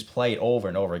 Like, you can just play it over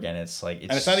and over again. It's like...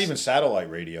 and it's not even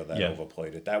satellite radio that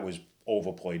overplayed it. That was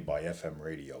overplayed by FM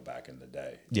radio back in the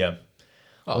day. Yeah.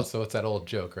 Oh, so it's that old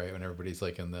joke, right? When everybody's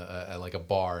like in the at like a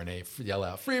bar and they yell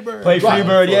out "Freebird," play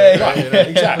Freebird,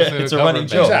 exactly. It's a running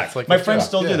joke. Exactly. Like my friends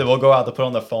still do that. We'll go out to put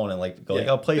on the phone and like go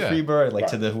 "Oh, play Freebird," like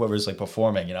to the whoever's like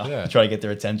performing, try to get their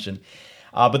attention.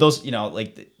 But those,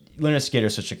 like Lynyrd Skynyrd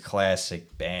is such a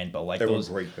classic band, but like they those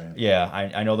were a great band. Yeah,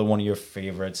 I know they're one of your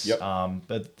favorites. Yep.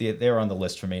 But they're on the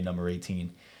list for me. Number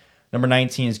 18. Number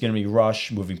 19 is going to be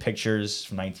Rush, Moving Pictures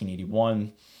from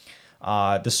 1981.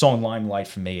 The song Limelight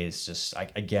for me is just, I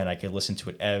could listen to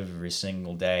it every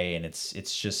single day, and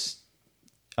it's just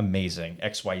amazing.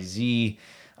 XYZ,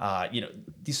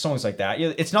 these songs like that.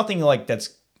 It's nothing like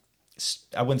that's,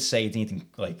 I wouldn't say it's anything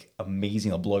like amazing,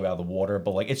 it'll blow you out of the water,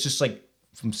 but like it's just like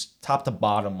from top to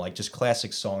bottom, like just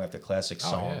classic song after classic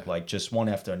song, like just one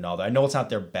after another. I know it's not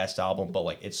their best album, but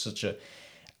like it's such a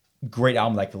great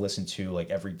album that I could listen to like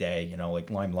every day.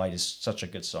 Like Limelight is such a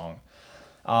good song.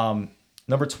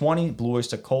 Number 20, Blue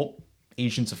Oyster Cult,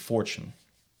 Agents of Fortune,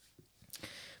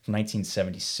 from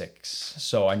 1976.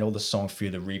 So I know the song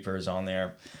Fear the Reaper is on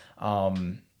there.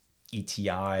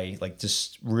 ETI, like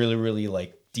just really, really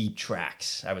like deep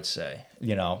tracks, I would say,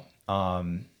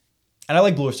 And I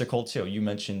like Blue Oyster Cult too. You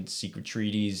mentioned Secret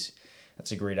Treaties.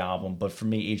 That's a great album. But for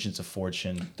me, Agents of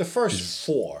Fortune. The first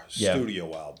four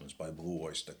studio albums by Blue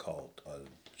Oyster Cult are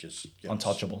just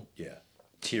untouchable. Yeah.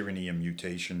 Tyranny and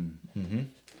Mutation. Mm-hmm.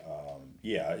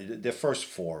 The first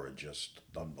four are just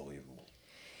unbelievable.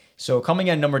 So coming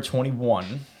at number 21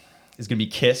 is going to be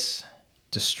Kiss,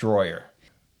 Destroyer,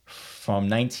 from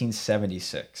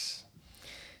 1976.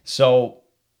 So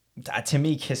to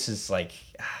me, Kiss is like,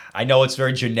 I know it's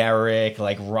very generic,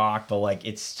 like rock, but like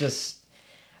it's just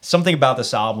something about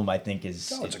this album I think is...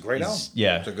 No, it's a great album.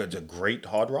 Yeah. It's a great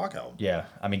hard rock album. Yeah.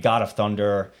 I mean, God of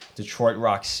Thunder, Detroit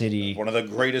Rock City. One of the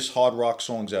greatest hard rock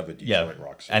songs ever, Detroit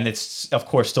Rock City. And it's, of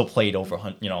course, still played over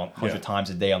 100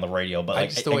 times a day on the radio. But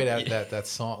just the way that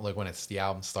song, like when the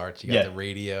album starts, you got the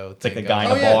radio. It's like the guy in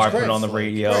the bar putting on the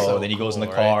radio, then he goes in the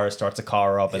car, starts the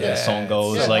car up, and then the song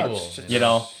goes.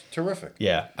 Terrific.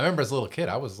 Yeah. I remember as a little kid,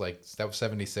 I was like, that was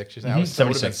 76 years old. I would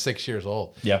have been 6 years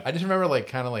old. Yeah. I just remember like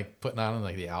kind of like putting on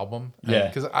like the album. Yeah.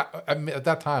 Because at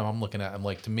that time, I'm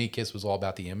like, to me, Kiss was all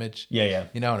about the image. Yeah.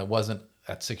 And it wasn't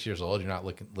at 6 years old, you're not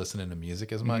listening to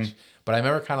music as much. But I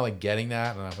remember kind of like getting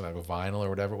that, and I like a vinyl or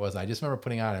whatever it was. And I just remember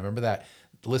putting on, I remember that,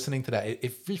 listening to that,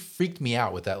 it freaked me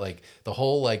out with that, like the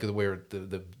whole like where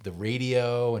the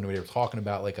radio and we were talking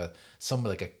about like a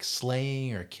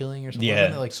slaying or killing or something.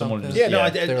 Yeah, like someone. They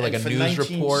were like a news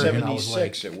report. And I was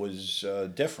like, it was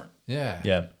different. Yeah.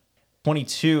 Yeah.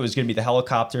 22 is going to be the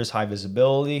Helicopters, High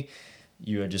Visibility.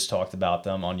 You had just talked about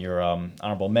them on your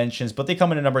honorable mentions, but they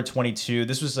come in at number 22.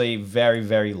 This was a very,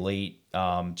 very late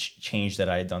change that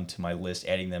I had done to my list,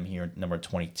 adding them here at number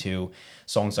 22.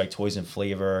 Songs like Toys and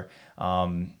Flavor,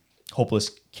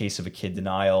 Hopeless Case of a Kid,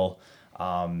 Denial,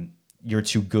 You're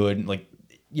Too Good. Like,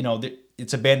 you know,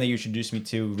 it's a band that you introduced me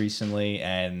to recently,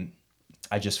 and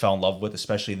I just fell in love with,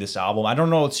 especially this album. I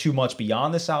don't know too much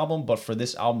beyond this album, but for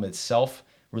this album itself,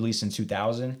 released in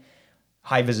 2000,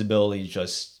 High Visibility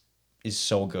just is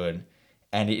so good.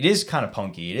 And it is kind of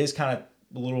punky. It is kind of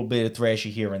a little bit of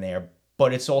thrashy here and there,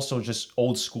 but it's also just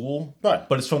old school. Right.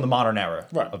 But it's from the modern era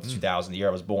of 2000, the year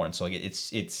I was born. So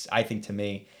it's I think to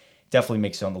me, definitely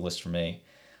makes it on the list for me.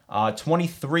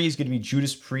 23 is going to be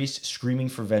Judas Priest, Screaming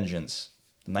for Vengeance,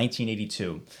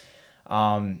 1982.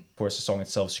 Of course, the song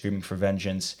itself, Screaming for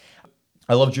Vengeance.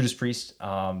 I love Judas Priest,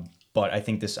 but I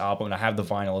think this album, and I have the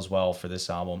vinyl as well for this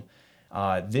album,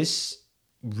 this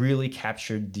really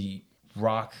captured the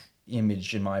rock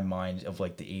image in my mind of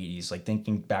like the 80s, like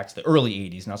thinking back to the early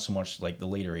 80s, not so much like the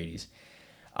later 80s.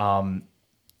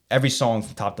 Every song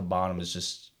from top to bottom is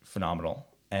just phenomenal.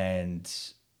 And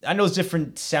I know it's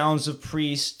different sounds of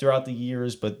Priest throughout the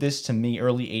years, but this to me,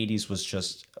 early 80s was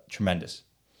just tremendous.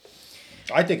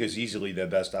 I think it's easily the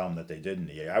best album that they did in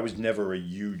the 80s. I was never a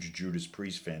huge Judas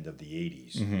Priest fan of the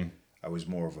 80s. Mm-hmm. I was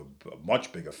more of a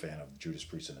much bigger fan of Judas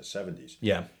Priest in the 70s.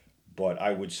 Yeah. But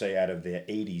I would say out of their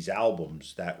 80s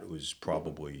albums, that was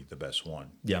probably the best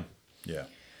one. Yeah. Yeah.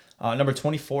 Number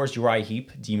 24 is Uriah Heep,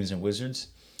 Demons and Wizards.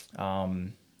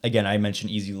 Again, I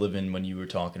mentioned Easy Living when you were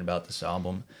talking about this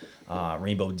album.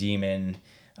 Rainbow Demon.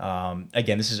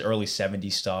 Again, this is early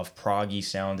 70s stuff, proggy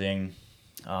sounding.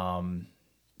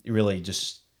 Really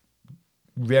just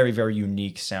very, very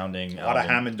unique sounding. A lot of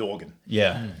Hammond organ.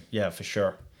 Yeah, yeah, for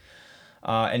sure.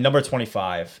 And number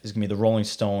 25 is going to be the Rolling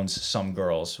Stones' Some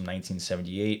Girls from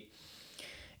 1978.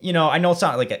 You know, I know it's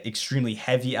not like an extremely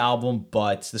heavy album,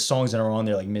 but the songs that are on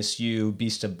there, like Miss You,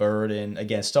 Beast of Burden,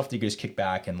 again, stuff that you can just kick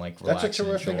back and like relax. That's a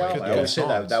terrific album. I always say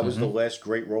that was the last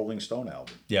great Rolling Stone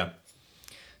album. Yeah.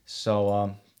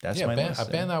 So that's my list.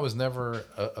 A band I was never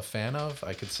a fan of,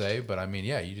 I could say, but I mean,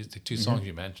 yeah, you just the two songs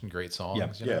you mentioned, great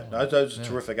songs. Yeah, that was a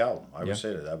terrific album. I would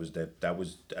say that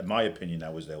was, in my opinion,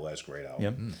 that was their last great album.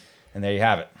 Yep. And there you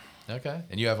have it. Okay.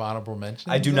 And you have honorable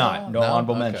mentions? I do not. No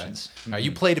honorable mentions. All right,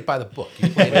 you played it by the book. You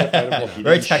played it by the book.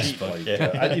 Very textbook.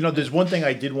 There's one thing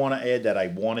I did want to add that I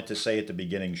wanted to say at the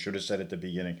beginning, should have said at the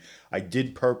beginning. I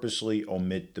did purposely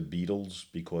omit the Beatles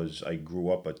because I grew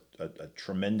up a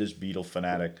tremendous Beatle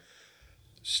fanatic.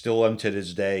 Still am to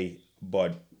this day.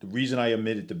 But the reason I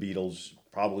omitted the Beatles,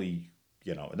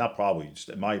 not probably,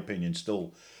 in my opinion,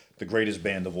 still the greatest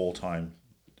band of all time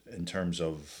in terms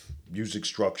of music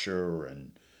structure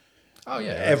and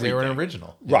everything. They were an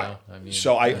original, right? I mean,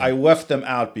 so I left them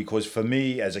out because for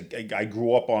me, I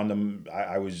grew up on them.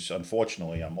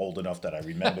 Unfortunately, I'm old enough that I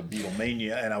remember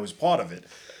Beatlemania, and I was part of it.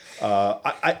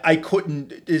 I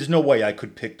couldn't. There's no way I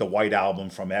could pick the White Album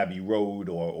from Abbey Road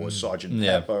or Sgt.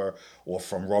 Pepper or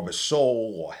from Rubber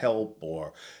Soul or Help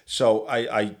so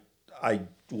I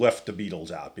left the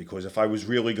Beatles out because if I was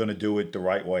really going to do it the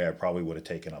right way, I probably would have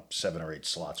taken up 7 or 8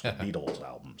 slots with Beatles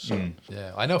albums. So.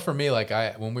 Yeah, I know for me, like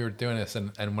when we were doing this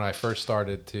and when I first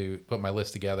started to put my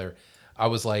list together, I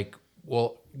was like,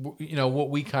 well, what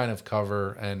we kind of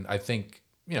cover, and I think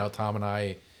Tom and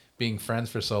I being friends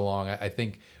for so long, I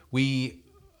think we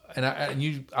and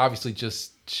you obviously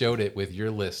just showed it with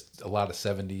your list, a lot of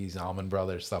 70s, Allman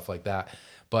Brothers, stuff like that.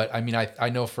 But I mean, I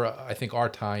know I think our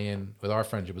tie-in with our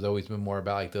friendship has always been more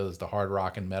about like the hard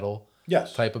rock and metal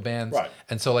type of bands. Right.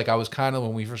 And so like I was kind of,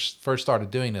 when we first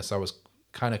started doing this, I was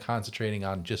kind of concentrating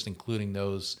on just including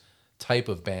those type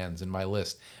of bands in my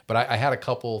list. But I had a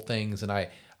couple things, and I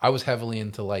was heavily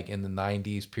into like in the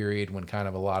 90s period when kind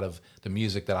of a lot of the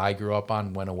music that I grew up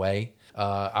on went away.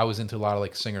 I was into a lot of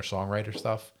like singer-songwriter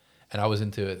stuff. And I was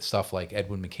into stuff like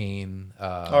Edwin McCain.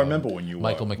 I remember when you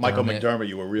Michael McDermott. Michael McDermott,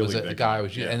 you were really big. The guy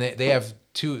was, and they have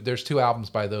two. There's 2 albums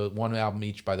by one album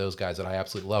each by those guys that I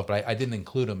absolutely love. But I didn't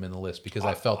include them in the list because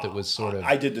I felt it was sort of.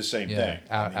 I did the same thing.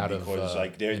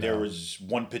 Because there was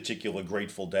one particular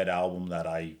Grateful Dead album that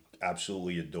I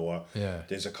absolutely adore. Yeah.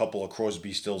 There's a couple of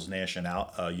Crosby, Stills, Nash and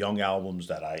Young albums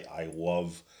that I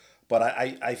love. But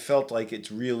I felt like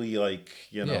it's really like,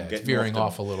 getting veering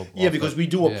off a little. Yeah, because we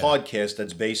do a podcast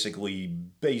that's basically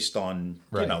based on,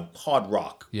 hard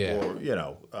rock. Yeah.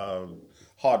 Or,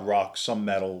 hard rock, some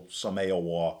metal, some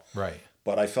AOR. Right.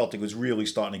 But I felt it was really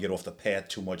starting to get off the path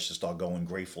too much to start going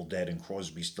Grateful Dead and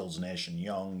Crosby, Stills, Nash and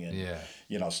Young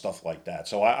and, stuff like that.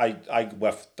 So I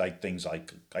left things I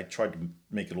tried to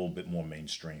make it a little bit more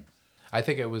mainstream. I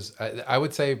think it was. I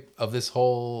would say of this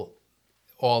whole,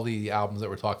 all the albums that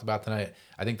were talked about tonight,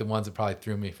 I think the ones that probably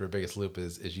threw me for the biggest loop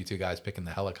is you two guys picking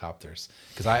the Helicopters,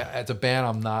 because it's a band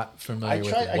I'm not familiar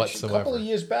with whatsoever. A couple of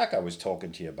years back, I was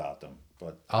talking to you about them,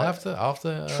 but I'll have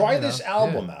to try this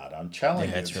album out. I'm telling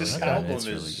you, this album is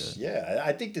really good. Yeah,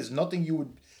 I think there's nothing you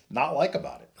would not like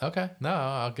about it. Okay, no,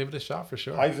 I'll give it a shot for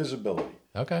sure. High Visibility.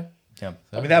 Okay. Yeah.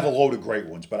 I mean, they have a load of great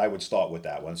ones, but I would start with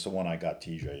that one. It's the one I got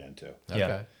TJ into. Okay.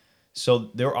 Yeah. So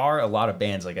there are a lot of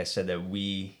bands, like I said, that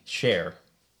we share,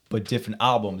 but different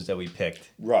albums that we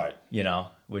picked. Right. You know,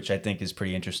 which I think is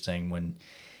pretty interesting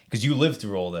because you lived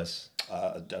through all this.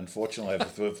 Unfortunately,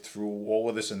 I've lived through all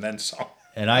of this and then some.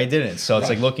 And I didn't. So it's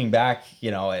like looking back,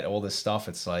 at all this stuff,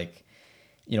 it's like,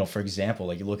 for example,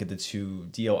 like you look at the 2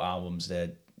 Dio albums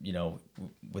that,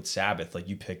 with Sabbath, like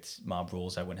you picked Mob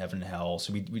Rules, I went Heaven and Hell.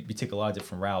 So we took a lot of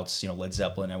different routes. Led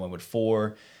Zeppelin, I went with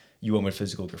 4. You went with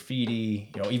Physical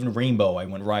Graffiti. Even Rainbow, I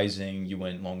went Rising. You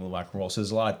went Long Live Rock and Roll. So there's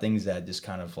a lot of things that just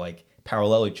kind of like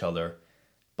parallel each other.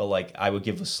 But like I would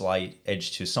give a slight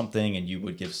edge to something, and you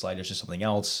would give a slight edge to something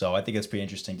else. So I think it's pretty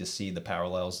interesting to see the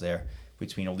parallels there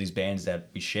between all these bands that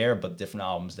we share, but different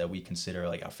albums that we consider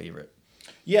like our favorite.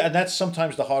 Yeah, and that's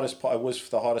sometimes the hardest part. It was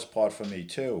the hardest part for me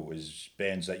too. Is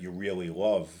bands that you really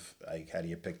love. Like, how do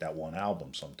you pick that one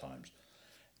album sometimes?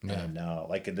 Yeah. And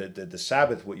like the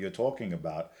Sabbath, what you're talking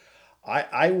about,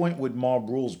 I went with Mob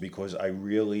Rules because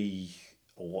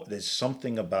there's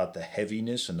something about the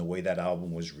heaviness and the way that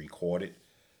album was recorded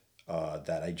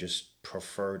that I just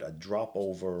preferred a drop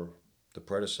over the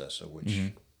predecessor, which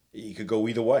you could go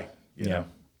either way, you know.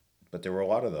 But there were a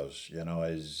lot of those,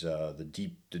 as the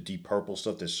Deep Purple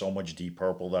stuff. There's so much Deep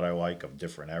Purple that I like of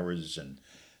different eras, and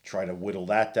try to whittle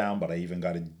that down. But I even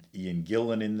got Ian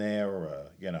Gillan in there,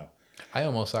 I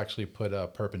almost actually put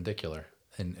Perpendicular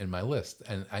in my list,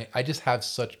 and I just have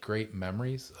such great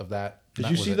memories of that. Did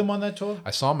you see them on that tour?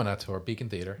 I saw them on that tour, Beacon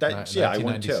Theater. I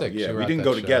went too. Yeah, we didn't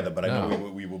go together, but I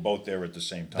know we were both there at the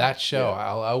same time. That show,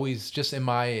 I'll always just in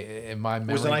my memory.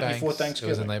 It was the night before Thanksgiving.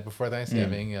 It was the night before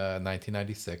Thanksgiving,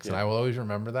 1996, and I will always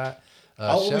remember that.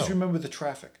 I'll always remember the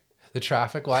traffic. The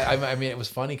traffic. Well, I mean, it was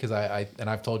funny because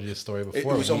I've told you this story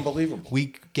before. It was unbelievable.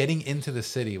 We getting into the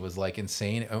city was like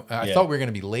insane. I thought we were going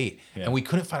to be late, and we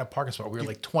couldn't find a parking spot. We were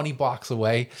like 20 blocks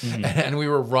away, and we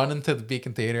were running to the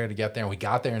Beacon Theater to get there. And we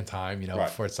got there in time,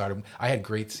 before it started. I had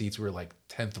great seats. We were like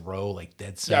 10th row, like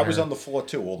dead center. Yeah, I was on the floor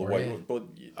too, all the way. But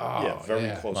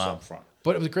very close up front.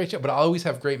 But it was a great show. But I always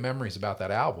have great memories about that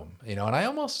album, and I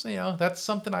almost, that's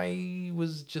something I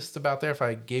was just about there. If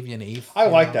I gave you an 8th, I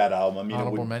like that album. I mean,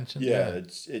 honorable mention. Yeah,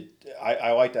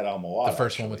 I like that album a lot. The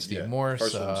first one with Steve Morse.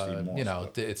 First one with Steve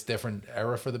Morse. It's different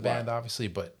era for the band, obviously,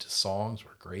 but the songs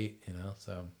were great.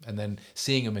 So, and then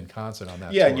seeing them in concert on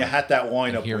that. Yeah, tour, and you had that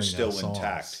lineup was still songs.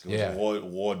 Intact. Yeah, John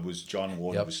Ward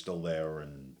was still there,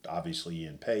 and obviously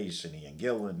Ian Pace and Ian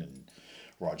Gillan and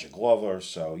Roger Glover.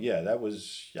 So that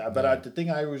was but the thing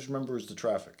I always remember is the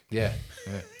traffic. Yeah.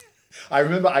 I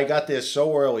remember I got there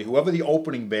so early. Whoever the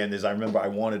opening band is, I remember I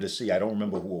wanted to see. I don't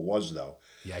remember who it was though.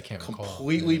 Yeah, I can't recall.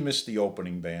 Completely missed the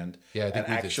opening band. Yeah, I think and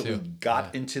we actually did too.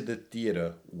 got into the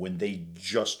theater when they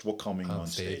just were coming on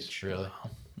stage. Really?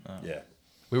 Yeah.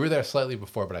 We were there slightly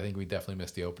before, but I think we definitely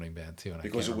missed the opening band too. And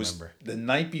because I can't it was remember. The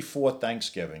night before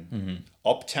Thanksgiving,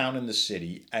 uptown in the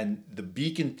city, and the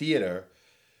Beacon Theater.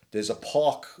 There's a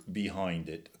park behind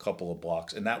it, a couple of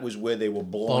blocks, and that was where they were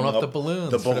blowing up the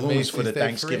balloons. For the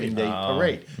Thanksgiving Day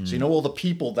parade. So all the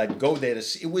people that go there to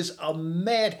see, it was a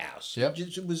madhouse. Yep.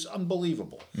 It was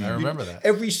unbelievable. I remember that.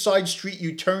 Every side street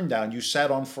you turned down, you sat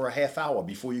on for a half hour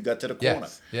before you got to the corner.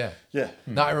 Yes. Yeah.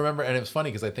 No, I remember, and it was funny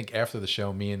because I think after the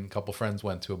show, me and a couple friends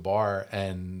went to a bar,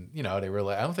 and they were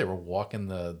like, I don't know if they were walking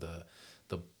the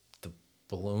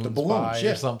balloons by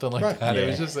or something like that. Yeah.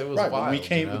 It was wild. When we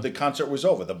came, the concert was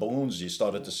over. The balloons, you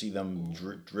started to see them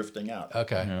drifting out.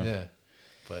 Okay, yeah.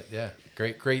 But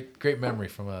great memory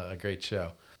from a great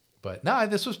show. But no,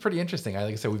 this was pretty interesting.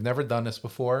 Like I said, we've never done this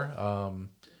before.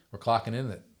 We're clocking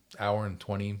in at hour and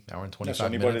 25 minutes. So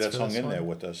anybody that's hung in there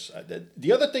with us.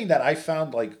 The other thing that I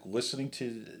found, like listening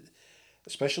to,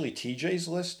 especially TJ's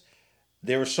list,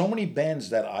 there are so many bands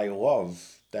that I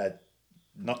love that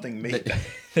nothing made that.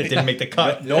 They didn't make the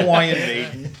cut. No Iron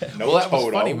Maiden, no well, that Toto.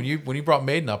 was funny when you brought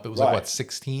Maiden up. It was like what,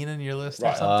 16 in your list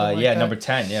or something like that? Number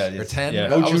 10. Yeah, or 10.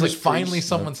 Yeah. I was like, finally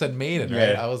someone said Maiden.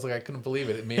 Right? I was like, I couldn't believe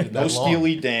it. It made it that long. No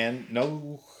Steely Dan,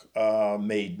 no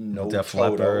Maiden, no Def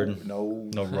Toto, Leppard, no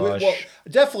Rush. Well,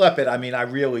 Def Leppard. I mean, I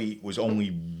really was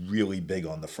only really big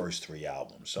on the first 3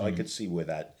 albums, so I could see where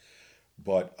that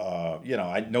But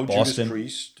I know Judas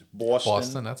Priest,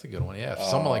 Boston, that's a good one. Yeah,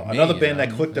 someone like me. Another band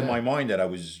that clicked in my mind that I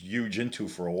was huge into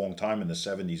for a long time in the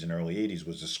 '70s and early '80s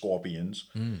was the Scorpions.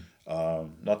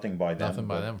 Nothing by them. Nothing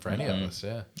by them for any of us.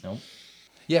 Yeah. Nope.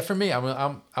 Yeah, for me,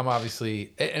 I'm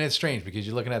obviously, and it's strange because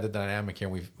you're looking at the dynamic here.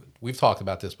 And we've talked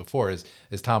about this before. Is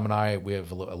Tom and I? We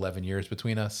have 11 years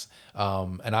between us,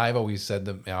 and I've always said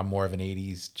that I'm more of an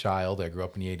 '80s child. I grew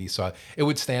up in the '80s, so it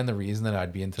would stand the reason that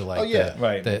I'd be into like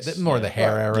the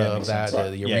hair era of that,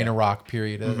 the arena rock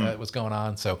period that was going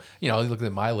on. So you look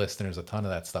at my list, and there's a ton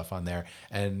of that stuff on there.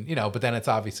 And but then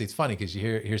it's funny because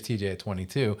here's TJ at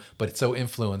 22, but it's so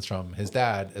influenced from his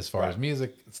dad as far as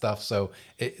music stuff. So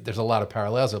there's a lot of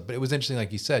parallels. But it was interesting,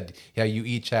 like you said, how you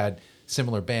each had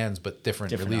similar bands but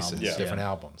different releases, different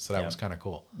albums. So that was kind of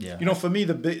cool. Yeah. For me,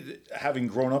 having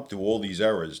grown up through all these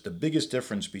eras, the biggest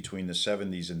difference between the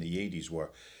 '70s and the '80s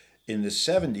were in the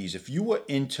 '70s. If you were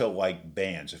into like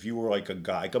bands, if you were like a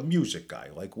guy, like a music guy,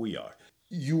 like we are,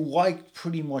 you liked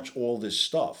pretty much all this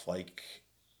stuff. Like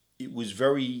it was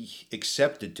very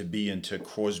accepted to be into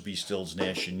Crosby, Stills,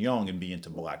 Nash and Young and be into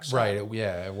Black Sabbath. Right.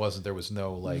 It wasn't. There was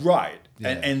no like. Right.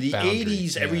 And the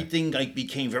 '80s, everything like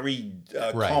became very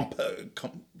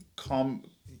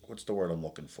what's the word I'm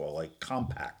looking for? Like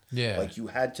compact. Yeah. Like you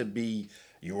had to be.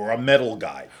 You were a metal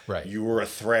guy. Right. You were a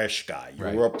thrash guy.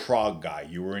 You were a prog guy.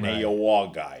 You were an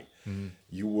AOR guy. Mm-hmm.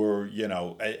 You were,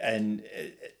 and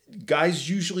guys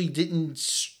usually didn't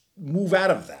move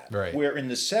out of that. Right. Where in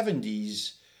the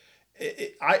 '70s.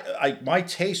 My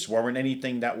tastes weren't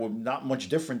anything that were not much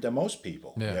different than most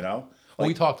people, Well,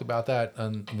 we talked about that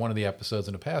on one of the episodes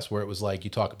in the past where it was like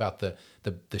you talk about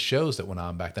the shows that went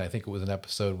on back then. I think it was an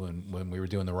episode when we were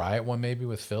doing the Riot one maybe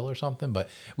with Phil or something. But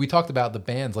we talked about the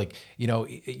bands like,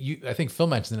 I think Phil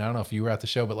mentioned it. I don't know if you were at the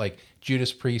show, but like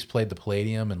Judas Priest played the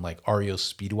Palladium and like REO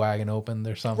Speedwagon opened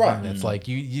or something. Right. It's like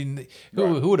who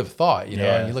would have thought,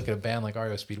 And you look at a band like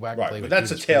REO Speedwagon. Right, but that's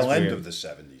the tail end of the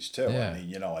 '70s too. Yeah. I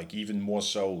mean, like even more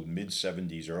so mid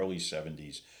 '70s, early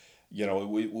 '70s.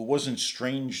 It wasn't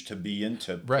strange to be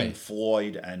into Pink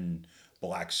Floyd and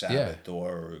Black Sabbath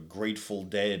or Grateful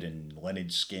Dead and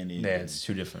Leonard Skinner. Yeah, it's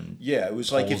two different. Yeah, it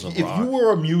was like if you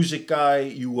were a music guy,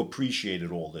 you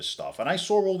appreciated all this stuff. And I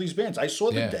saw all these bands. I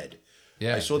saw the Dead.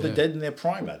 Yeah, I saw the Dead in their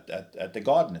prime at the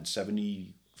Garden in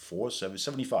 74,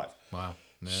 75. Wow.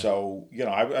 Yeah. So,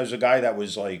 I was a guy that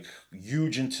was like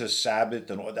huge into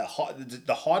Sabbath and all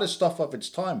the hardest stuff of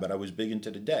its time, but I was big into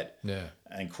the Dead. Yeah.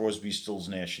 And Crosby, Stills,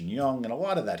 Nash and Young, and a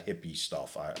lot of that hippie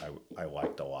stuff I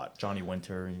liked a lot. Johnny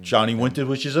Winter,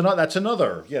 which is that's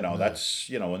another,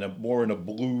 that's more in a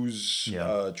blues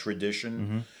tradition.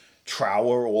 Mm-hmm.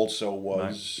 Trower also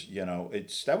was,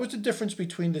 that was the difference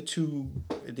between the two.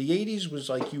 The '80s was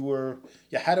like you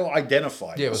had to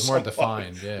identify. Yeah, it was more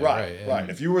defined. Yeah, right.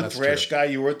 If you were a thrash guy,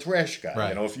 you were a thrash guy.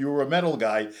 Right. If you were a metal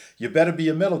guy, you better be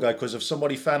a metal guy because if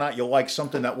somebody found out you liked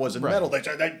soming that wasn't metal, they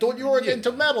thought you were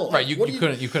into metal. Right, you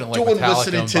couldn't like Metallica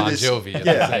and Bon Jovi.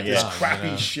 This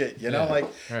crappy shit.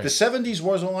 Like the '70s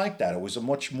wasn't like that. It was a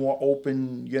much more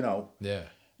open. Yeah.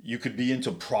 You could be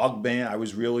into prog band. I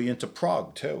was really into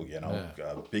prog too,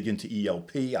 big into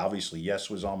ELP. Obviously, Yes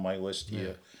was on my list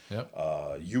here. Yeah.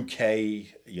 Yep.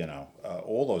 UK,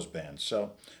 all those bands.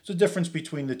 So it's a difference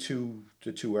between the two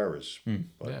eras.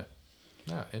 But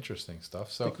interesting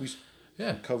stuff. So we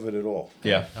covered it all.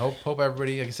 Yeah. I hope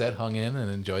everybody, like I said, hung in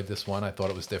and enjoyed this one. I thought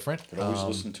it was different. Could always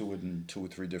listen to it in 2 or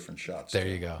 3 different shots. There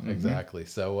you go. Mm-hmm. Exactly.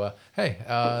 So, hey,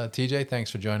 TJ, thanks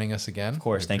for joining us again. Of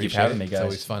course. Thank you for having me, guys. It's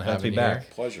always fun having you back.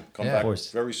 Here. Pleasure. Come back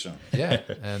very soon. Yeah.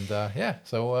 And,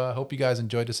 so hope you guys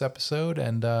enjoyed this episode.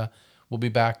 And we'll be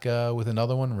back with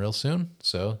another one real soon.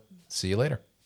 So, see you later.